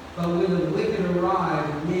 But when the wicked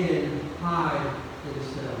arise, men hide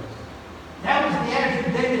themselves. That was the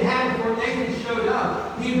attitude David had before Nathan showed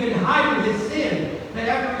up. He'd been hiding his sin. But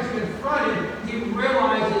after he's confronted, he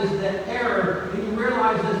realizes the error. He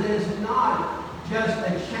realizes that it's not just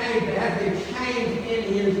a change, but has a change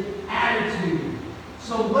in his attitude.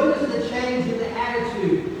 So what is the change in the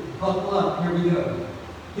attitude? Buckle up, here we go.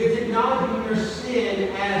 It's acknowledging your sin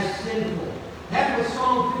as sinful. That's what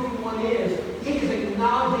Psalm 51 is. He is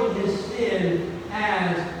acknowledging his sin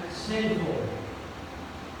as sinful.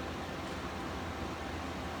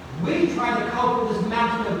 We try to cope with this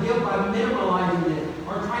mountain of guilt by minimalizing it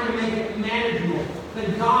or trying to make it manageable.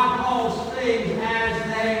 But God calls things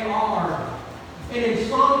as they are. And in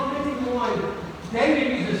Psalm 51,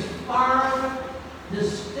 David uses 5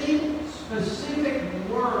 distinct, specific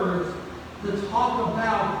words to talk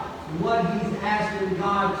about what he's asking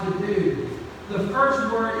God to do. The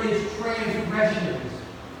first word is transgressions.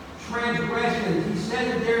 Transgressions. He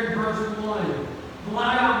says it there in verse 1.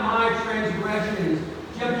 Blot out my transgressions.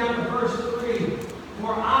 Jump down to verse 3.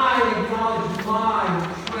 For I acknowledge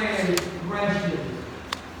my transgressions.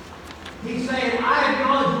 He's saying, I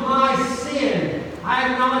acknowledge my sin.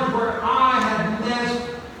 I acknowledge where I have messed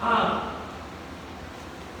up.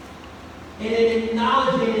 And in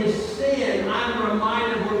acknowledging his sin, I'm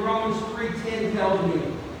reminded of what Romans 3:10 tells me.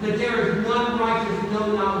 That there is none righteous,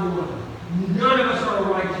 no, not one. None of us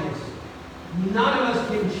are righteous. None of us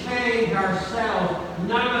can change ourselves.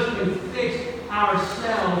 none of us can fix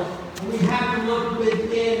ourselves. We have to look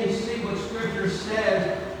within and see what Scripture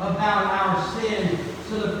says about our sin.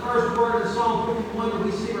 So the first word in Psalm 51 that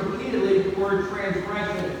we see repeatedly is the word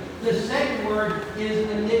transgression. The second word is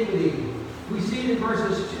iniquity. We see it in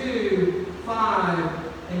verses 2,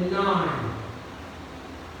 5, and 9.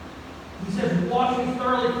 He says, wash me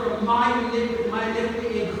thoroughly from my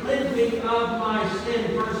iniquity and cleanse me of my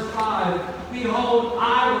sin. Verse 5, behold,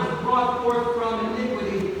 I was brought forth from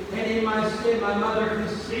iniquity, and in my sin my mother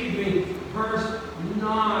conceived me. Verse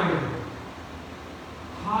 9,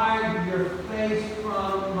 hide your face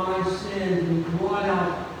from my sins and blot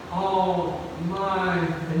out all my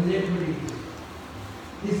iniquities.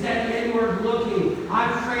 It's that inward looking.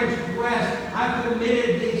 I've transgressed. I've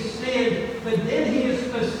committed these sins. But then he is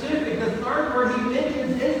specific. The third word he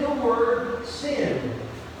mentions is the word sin.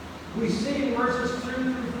 We see it in verses 2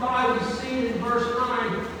 through 5. We see it in verse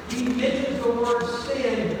 9. He mentions the word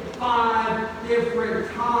sin 5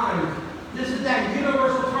 different times. This is that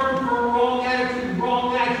universal term for wrong attitude,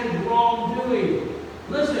 wrong action, wrongdoing.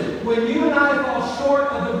 Listen, when you and I fall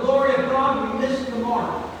short of the glory of God, we miss the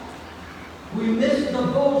mark. We miss the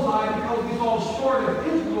bullseye because we fall short of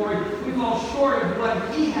His glory. We fall short of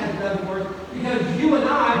what He has done for us because you and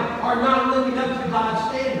I are not living up to God's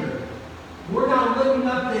standard. We're not living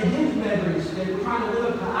up to His measuring stick. We're trying to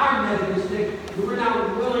live up to our measuring stick, but we're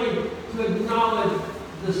not willing to acknowledge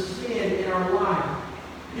the sin in our life.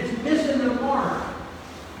 It's missing the mark.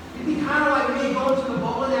 It'd be kind of like me going to the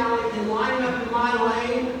bowling alley and lining up in my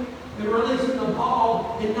lane and releasing the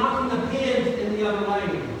ball and knocking the pins in the other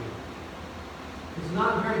lane. It's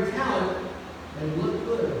not very talented, and it looks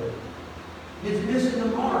good. It's missing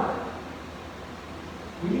the mark.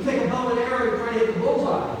 When you take a bow and arrow, you're trying to hit the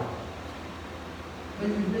bullseye.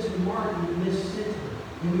 When you miss the mark, you miss center.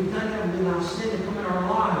 And we've done that with our sin that come in our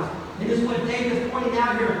lives. And this is what David is pointing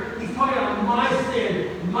out here. He's talking about my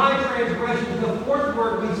sin, my transgressions. The fourth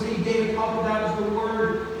word we see David talk about is the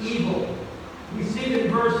word evil. We see it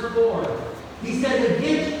in verse 4. He says,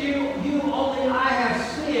 against you only I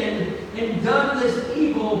have sinned and done this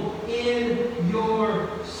evil in your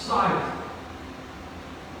sight.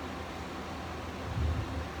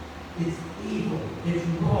 It's evil. It's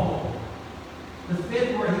wrong. The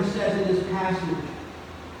fifth word he says in this passage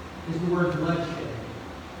is the word bloodshed.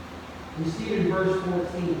 We see it in verse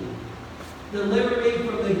 14. Deliver me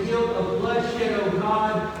from the guilt of bloodshed, O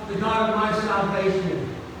God, the God of my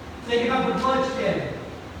salvation. Think about the bloodshed.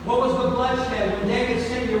 What was the bloodshed? When David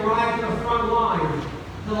sent Uriah to the front line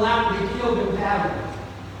to allow him to be killed in battle.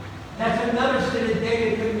 That's another sin that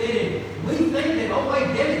David committed. We think that, oh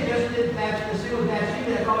wait, David just did that, the sin with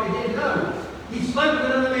Bathsheba, that's all he did. No. He slept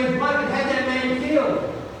with another man's wife and had that man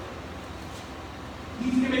killed.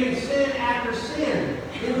 He's committing sin after sin,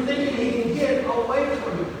 in thinking he can get away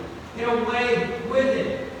from it, get away with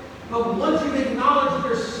it. But once you acknowledge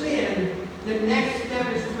your sin, the next step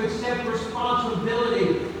is to accept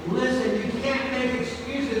responsibility. Listen, you can't make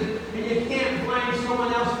excuses and you can't blame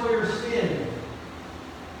someone else for your sin.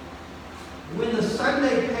 When the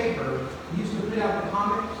Sunday paper used to put out the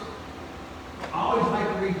comics, I always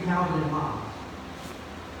liked to read Calvin and Hobbes.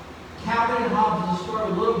 Calvin and Hobbes is a story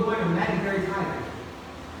of a little boy and a imaginary tiger.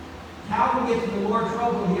 Calvin gets into more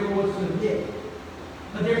trouble and he wants to admit.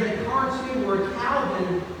 But there's a cartoon where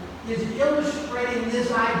Calvin is illustrating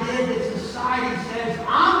this idea that society says,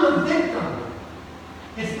 I'm the victim.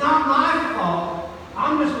 It's not my fault.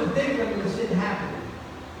 I'm just a victim and this didn't happen.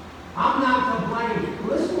 I'm not to blame.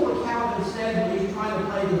 Listen to what Calvin says when he's trying to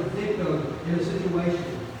play the victim in a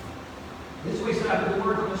situation. This way, so I put the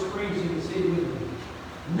words on the screen so you can see it with me.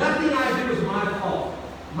 Nothing I do is my fault.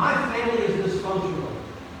 My family is dysfunctional.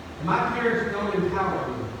 And my parents don't empower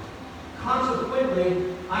me.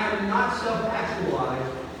 Consequently, I am not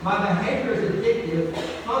self-actualized. My behavior is addictive,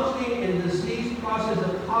 functioning in the diseased process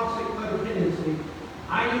of toxic codependency.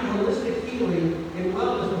 I need holistic healing and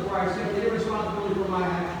wellness before I accept any responsibility for my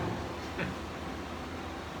actions.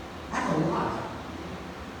 That's a lot.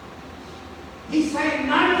 He's saying,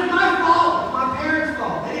 none of it's my fault. It's my parents'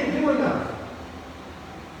 fault. They didn't do enough.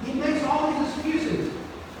 He makes all these excuses.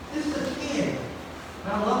 This is a kid.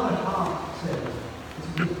 But I love what Hobbes says.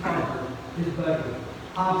 This is his partner, his buddy.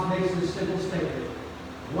 Hobbes makes this simple statement.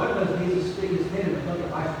 What does Jesus stick his head in a bucket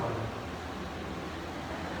of ice water?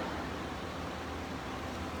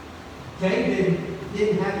 David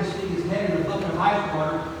didn't have to stick his head in a bucket of ice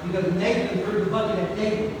water because Nathan threw the bucket at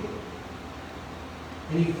David.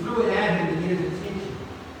 And he threw it at him to get his attention.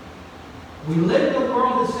 We live in a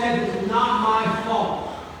world that says it's not my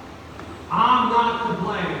fault. I'm not to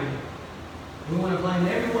blame. We want to blame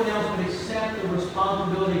everyone else but accept the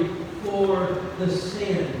responsibility for the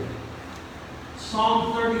sin.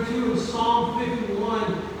 Psalm 32 and Psalm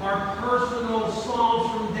 51 are personal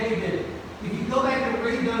psalms from David. If you go back and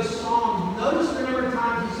read those psalms, notice the number of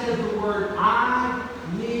times he says the word, I,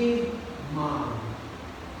 me, mine.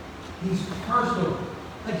 He's personal.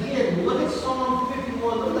 Again, look at Psalm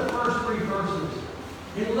 51. Look at the first 3 verses.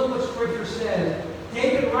 And look what Scripture says.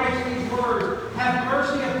 David writes these words, have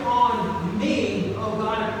mercy upon me, O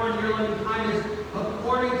God, according to your loving kindness,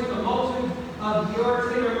 according to the multitude of your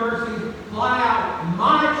tender mercies. Blot out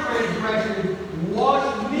my transgressions,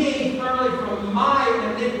 wash me thoroughly from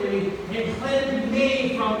my iniquity, and cleanse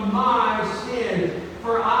me from my sin.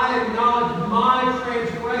 For I acknowledge my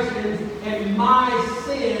transgressions, and my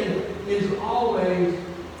sin is always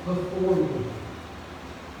before me.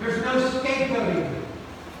 There's no scapegoating.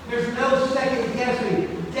 There's no second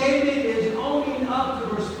guessing. David is owning up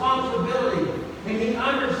to responsibility, and he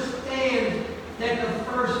understands that the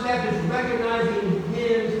first step is recognizing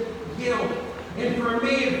his guilt. And for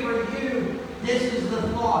me and for you, this is the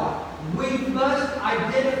thought. We must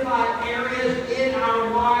identify areas in our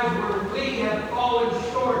lives where we have fallen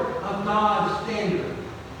short of God's standard.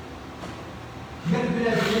 You have to do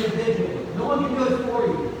that as an individual. No one can do it for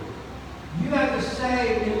you. You have to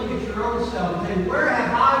say and look at your own self and say, where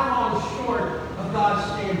have I fallen short of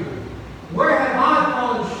God's standard? Where have I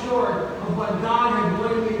fallen short of what God has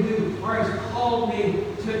wanted me to do or has called me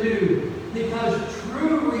to do? Because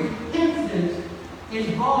true repentance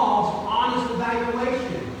involves honest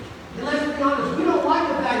evaluation. And let's be honest, we don't like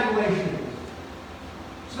evaluations.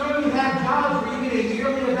 Some of you have jobs where you get a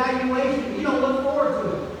yearly evaluation. You don't look forward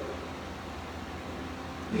to it.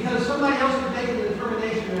 Because somebody else is making a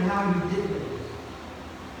determination on how you did things.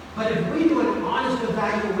 But if we do an honest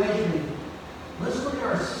evaluation, let's look at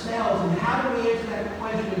ourselves and how do we answer that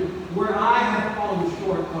question where I have fallen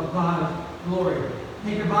short of God's glory.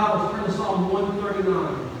 Take your Bibles, turn to Psalm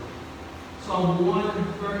 139. Psalm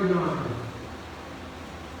 139.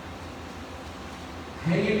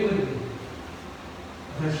 Hang in with me.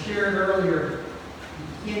 As I shared earlier,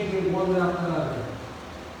 you can't get one without the other.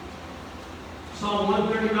 Psalm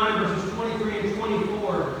 139, verses 23 and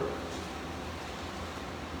 24.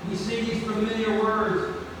 We see these familiar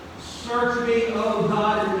words. Search me, O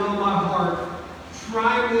God, and know my heart.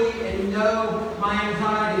 Try me and know my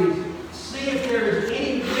anxieties. See if there is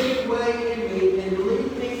any wicked way in me, and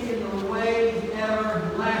lead me in the way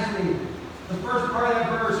everlasting. The first part of that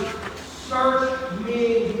verse, search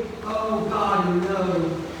me, O God, and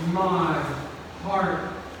know my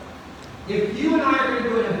heart. If you and I are going to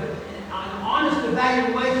do an honest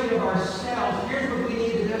evaluation of ourselves, here's what we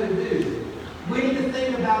need to do. We need to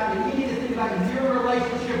think about it, and you need to think about your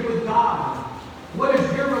relationship with God. What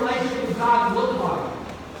does your relationship with God look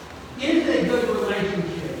like? Is it a good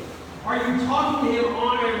relationship? Are you talking to Him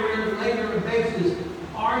on a regular basis?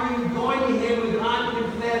 Are you going to Him with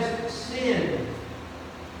unconfessed sin?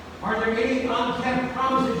 Are there any unkept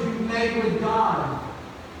promises you've made with God?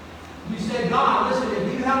 You said, God, listen,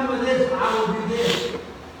 if you help me with this, I will do this.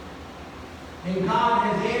 And God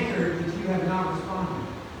has answered, but you have not responded.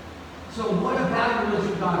 So what about your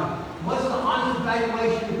relationship with God? What's the honest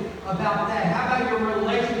evaluation about that? How about your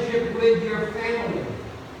relationship with your family?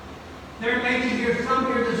 There may be some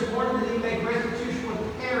here this morning that you make restitution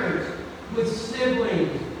with parents, with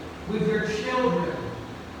siblings, with your children.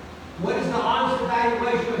 What is the honest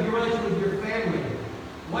evaluation of your relationship with your family?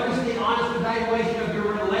 What is the honest evaluation of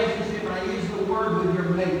your relationship, and I use the word, with your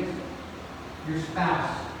mate, your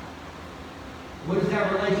spouse? What does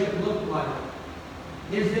that relationship look like?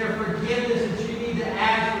 Is there forgiveness that you need to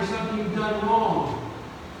ask for something you've done wrong?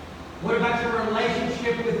 What about your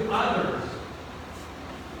relationship with others?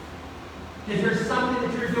 Is there something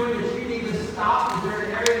that you're doing that you need to stop? Is there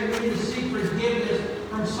an area that you need to seek forgiveness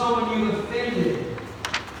from someone you offended?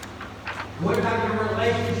 What about your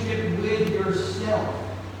relationship with yourself?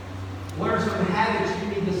 What are some habits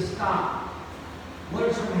you need to stop? What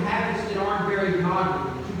are some habits that aren't very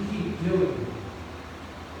godly that you keep doing?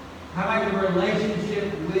 How about your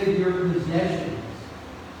relationship with your possessions?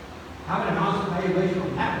 How about an honest evaluation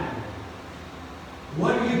on that one?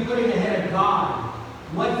 What are you putting ahead of God?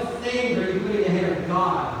 What things are you putting ahead of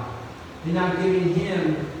God and not giving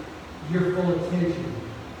Him your full attention?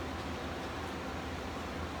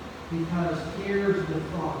 Because here's the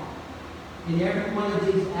thought. In every one of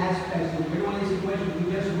these aspects, in every one of these situations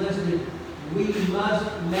we just listed, we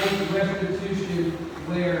must make restitution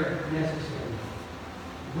where necessary.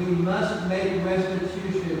 We must make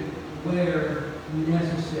restitution where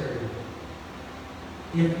necessary.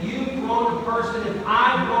 If you've wronged a person, if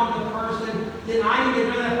I've wronged a person, then I need to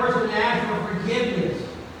know that person and ask for forgiveness.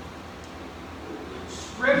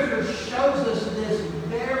 Scripture shows us this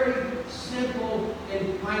very simple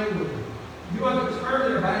and plainly. You want to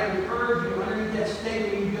turn there, but I encourage you, underneath that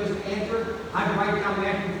statement you just answered, I can write down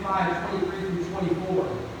Matthew 5, 23 through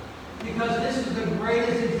 24. Because this is the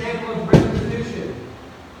greatest example of restitution.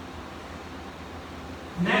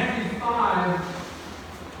 Matthew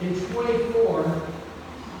 5 and 24,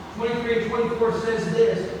 23 and 24 says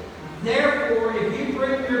this, Therefore, if you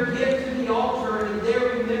bring your gift to the altar and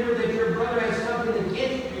there remember that your brother has something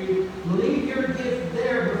against you, leave your gift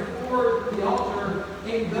there before the altar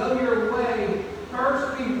and go your way.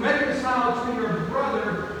 First be reconciled to your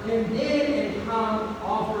brother, and then come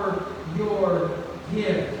offer your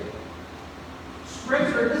gift.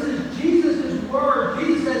 Scripture, this is Jesus' word.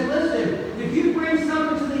 Jesus says, listen, if you bring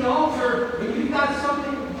something to the altar and you've got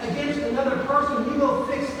something against another person, you go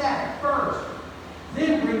fix that first.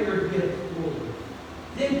 Then bring your gift forward.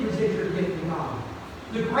 Then present your gift to God.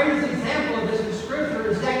 The greatest example of this in Scripture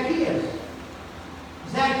is Zacchaeus.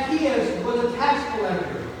 Zacchaeus was a tax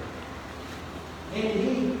collector. And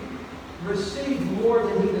he received more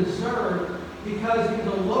than he deserved because he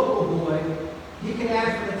was a local boy. He could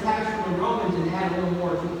ask for the tax from the Romans and add a little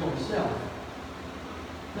more to himself.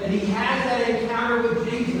 But he has that encounter with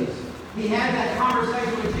Jesus. He has that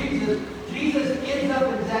conversation with Jesus. Jesus ends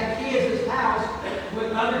up in Zacchaeus' house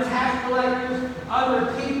with other tax collectors,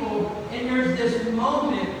 other people, and there's this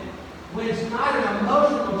moment when it's not an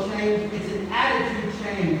emotional change, it's an attitude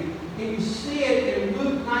change. And you see it in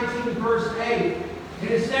Luke 19, verse 8. And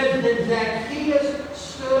it says that Zacchaeus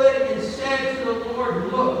stood and said to the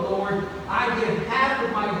Lord, Look, Lord, I give half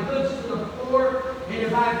of my goods to the poor, and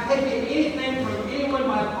if I have taken anything from anyone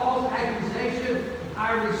by false accusation,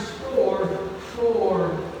 I restore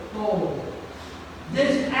fourfold.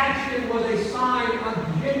 This action was a sign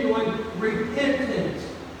of genuine repentance.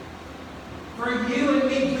 For you and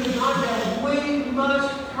me to acknowledge that we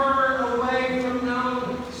must turn away from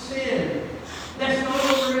known sin. That's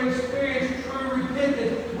no longer experience true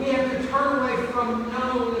repentance. We have to turn away from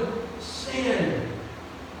known sin.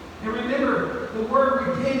 And remember, the word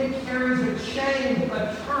repent carries a change,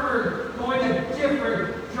 a turn, going a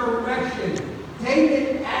different direction.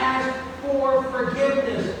 David asked for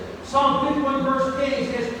forgiveness. Psalm 51 verse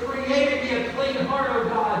 10 says, Create in me a clean heart, O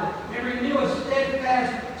God, and renew a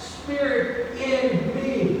steadfast spirit in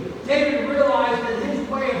me. David realized that his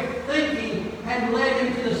way of thinking had led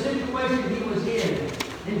him to the situation he was in.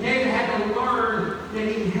 And David had to learn that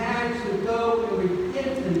he had to go in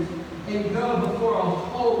repentance and go before a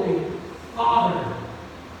holy Father.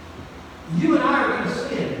 You and I are going to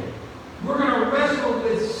sin. We're going to wrestle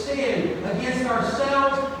with sin against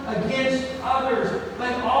ourselves, against others.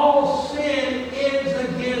 But all sin is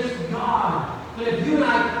against God. But if you and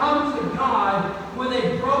I come to God with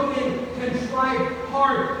a broken, contrite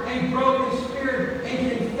heart, a broken spirit,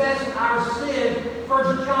 and confess our sins,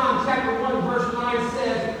 1 John chapter 1, verse 9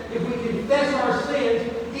 says, if we confess our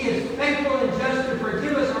sins, He is faithful and just to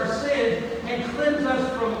forgive us our sins and cleanse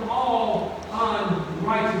us from all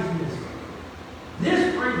unrighteousness.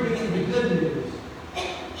 This brings me to the good news.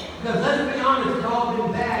 Because let's be honest, it's all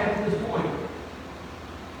been bad up to this point.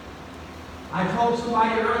 I told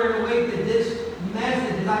somebody earlier in the week that this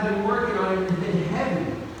message that I've been working on has been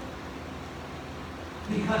heavy.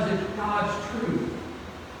 Because it's God's truth.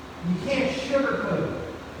 You can't sugarcoat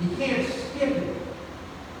it. You can't skip it.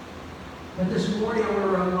 But this morning I want to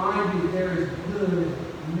remind you there is good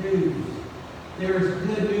news. There is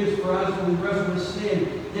good news for us when we wrestle with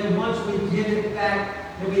sin. Then once we give it back,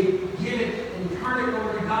 and we give it and turn it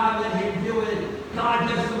over to God, let Him do it, God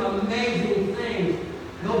does some amazing things.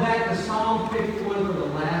 Go back to Psalm 51 for the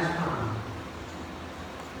last time.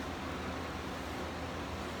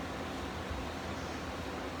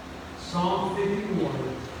 Psalm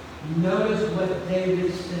 51. Notice what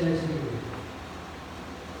David says here.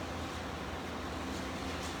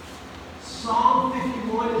 Psalm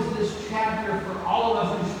 51 is this chapter for all of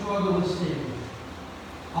us who struggle with sin.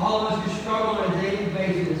 All of us who struggle on a daily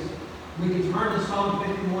basis. We can turn to Psalm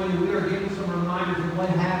 51 and we are given some reminders of what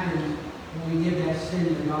happens when we give that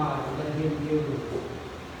sin to God and let Him deal with it.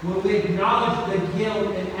 When we acknowledge the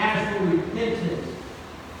guilt and ask for repentance,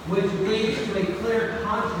 which leads to a clear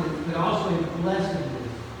conscience, but also a blessedness.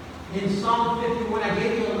 In Psalm 51, I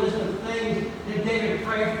gave you a list of things that David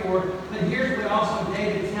prayed for, but here's what also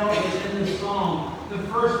David tells us in this psalm. The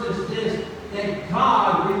first is this, that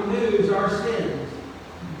God removes our sins.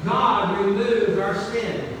 God removes our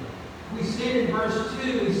sin. We see it in verse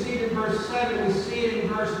 2, we see it in verse 7, we see it in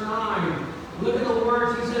verse 9. Look at the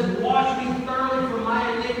words. He says, Wash me thoroughly from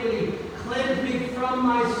my iniquity, cleanse me from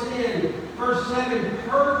my sin. Verse 7,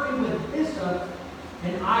 Purge me with hyssop,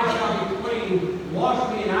 and I shall be clean.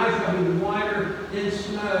 Wash me, and I shall be whiter than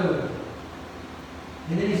snow.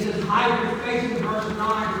 And then he says, hide your face in verse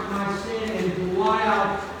 9 from my sin and blot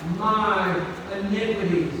out my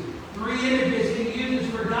iniquities. 3 images he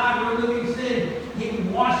uses for God removing sin. He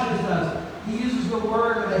washes us. He uses the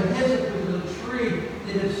word of a hyssop, which is a tree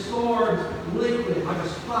that absorbs liquid like a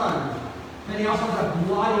sponge. And he also has a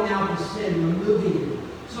blotting out the sin, removing it.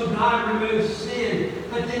 So God removes sin.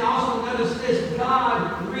 But then also notice this,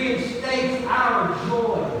 God reinstates our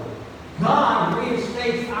joy. God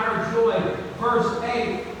reinstates our joy. Verse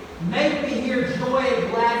 8, make me hear joy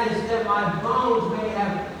and gladness that my bones may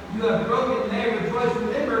have, you have broken, may rejoice.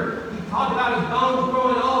 Remember, he talked about his bones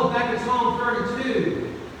growing old back in Psalm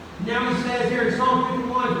 32. Now he says here in Psalm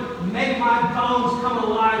 51, make my bones come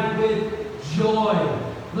alive with joy.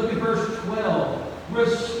 Look at verse 12.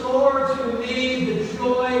 Restore to me the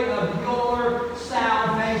joy of your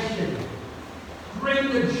salvation.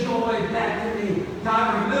 Bring the joy back to me.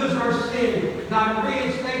 God removes our sin. God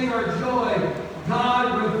reinstates our joy.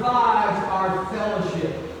 God revives our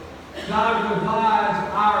fellowship. God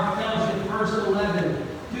revives our fellowship. Verse 11.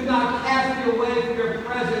 Do not cast me away from your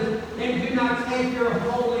presence, and do not take your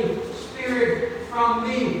Holy Spirit from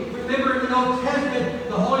me. Remember in the Old Testament,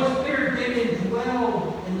 the Holy Spirit didn't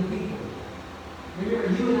indwell in the people.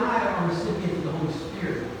 Remember, you and I are recipients of the Holy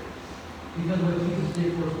Spirit because of what Jesus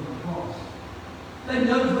did for us on the cross. But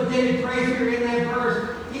notice what David prays here in that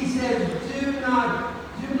verse. He says,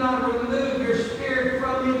 do not remove your spirit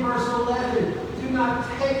from me, verse 11. Do not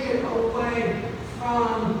take it away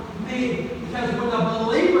from me. Because when the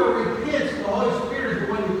believer repents, the Holy Spirit is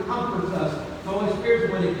the one who comforts us. The Holy Spirit is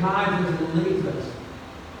the one that guides us and leads us.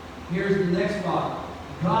 Here's the next thought.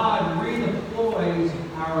 God redeploys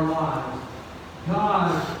our lives.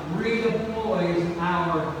 God redeploys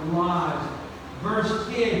our lives. Verse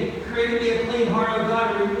 10, create me a clean heart, O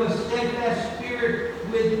God, and renew a steadfast spirit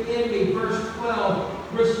within me. Verse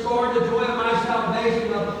 12, restore the joy of my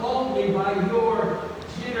salvation, uphold me by your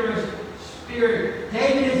generous spirit.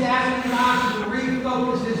 David is asking God to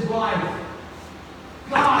refocus his life.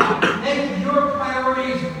 God, make your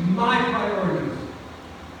priorities my priorities.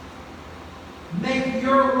 Make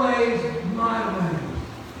your ways my ways.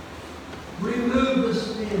 Remove the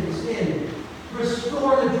sin.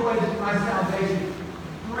 Restore the joy of my salvation.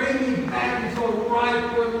 Bring me back into a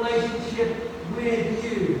right relationship with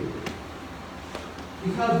you.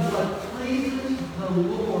 Because what pleases the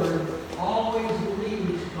Lord always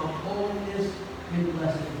leads to holiness and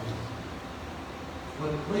blessedness.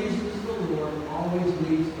 What pleases the Lord always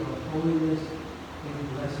leads to holiness and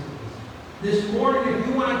blessedness. This morning, if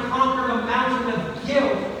you want to conquer a mountain of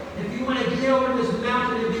guilt, if you want to get over this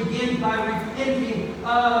mountain, it begins by repenting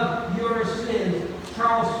of your sins.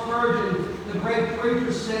 Charles Spurgeon, the great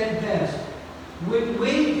preacher, said best, when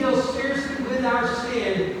we deal seriously with our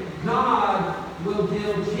sin, God will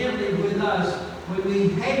deal gently with us. When we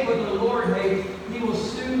hate what the Lord hates, He will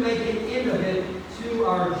soon make an end of it to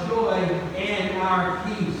our joy and our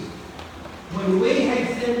peace. When we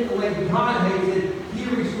hate sin the way God hates it, He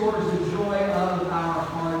restores the joy of our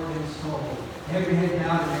heart and soul. Every head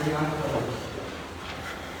bowed and every eye closed.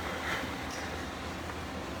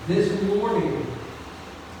 This morning,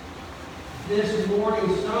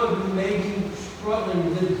 some of you may be struggling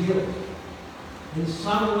with guilt in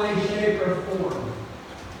some way, shape, or form.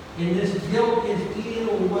 And this guilt is eating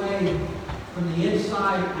away from the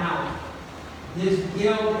inside out. This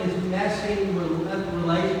guilt is messing with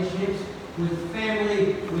relationships, with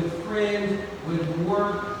family, with friends, with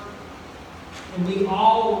work. And we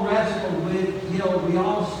all wrestle with guilt. We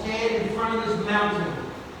all stand in front of this mountain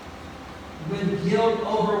with guilt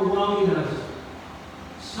overwhelming us.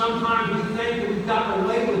 Sometimes we think that we've gotten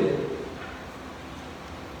away with it.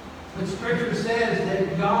 But Scripture says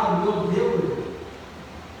that God will deal with it.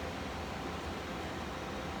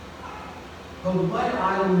 But what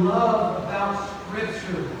I love about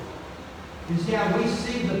Scripture is, yeah, we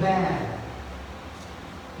see the bad,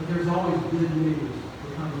 but there's always good news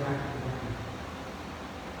that comes after that.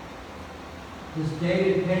 Does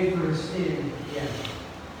David pay for his sin? Yes.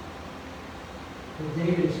 But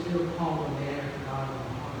David is still called a man after God's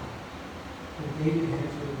own heart. But David had to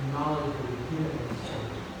acknowledge and repent of his sin.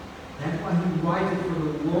 That's why he writes it for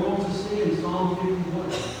the world to see in Psalm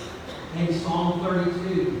 51 and Psalm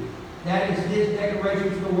 32. That is his declaration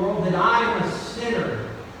to the world that I am a sinner.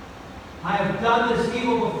 I have done this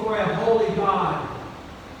evil before a holy God.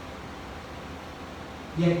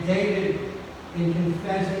 Yet David, in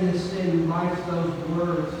confessing his sin, writes those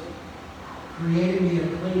words, creating me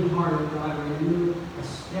a clean heart, O God, renew a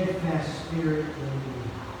steadfast spirit in me.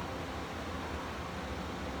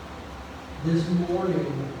 this morning,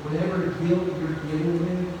 whatever guilt you're dealing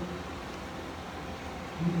with,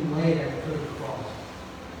 you can lay it at the foot of the cross.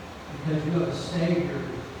 Because you have a Savior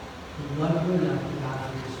who loved you enough to die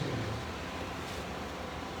for your sins.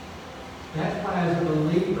 That's why as a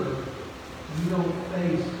believer, you don't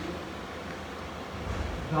face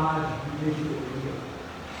God's judicial wheel.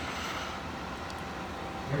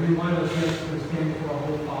 Every one of us has to stand before a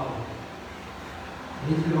holy Father.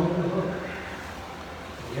 And He's going to open a book.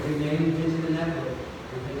 And every name mentioned in that book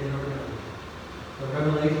is in our book. So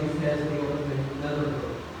Revelation says He opened another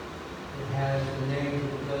book. It has the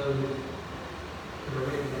names of those who are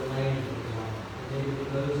written in the Lamb of God. The names of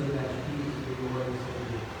those who have Jesus to be Lord and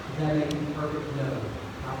Savior. Does that make you perfect? No.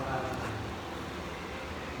 Not by time.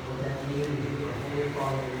 What that means is you are a holy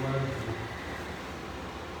Father who loves you.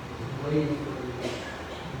 He's waiting for you to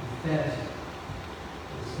confess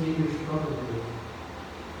the sin you're struggling with.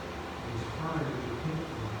 He's trying to repent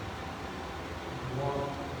from it and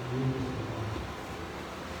walk in newness of life.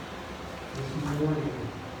 This morning,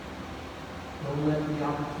 don't let the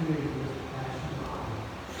opportunity just pass you by.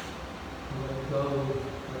 Don't let go of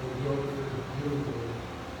the guilt you're dealing with.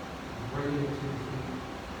 Bring it to the feet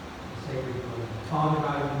and Savior's blood. Father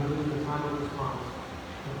God, we move to the time of response.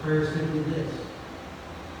 The prayer is simply this: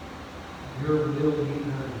 Your will be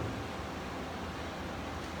done.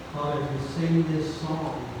 Father, as we sing this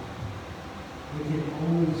song, we can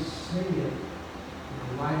only sing it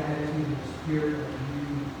in the right attitude and spirit of you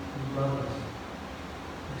who love us.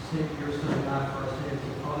 You sent your Son God for our sins.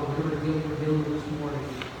 So Father, whatever guilt we're dealing with this morning,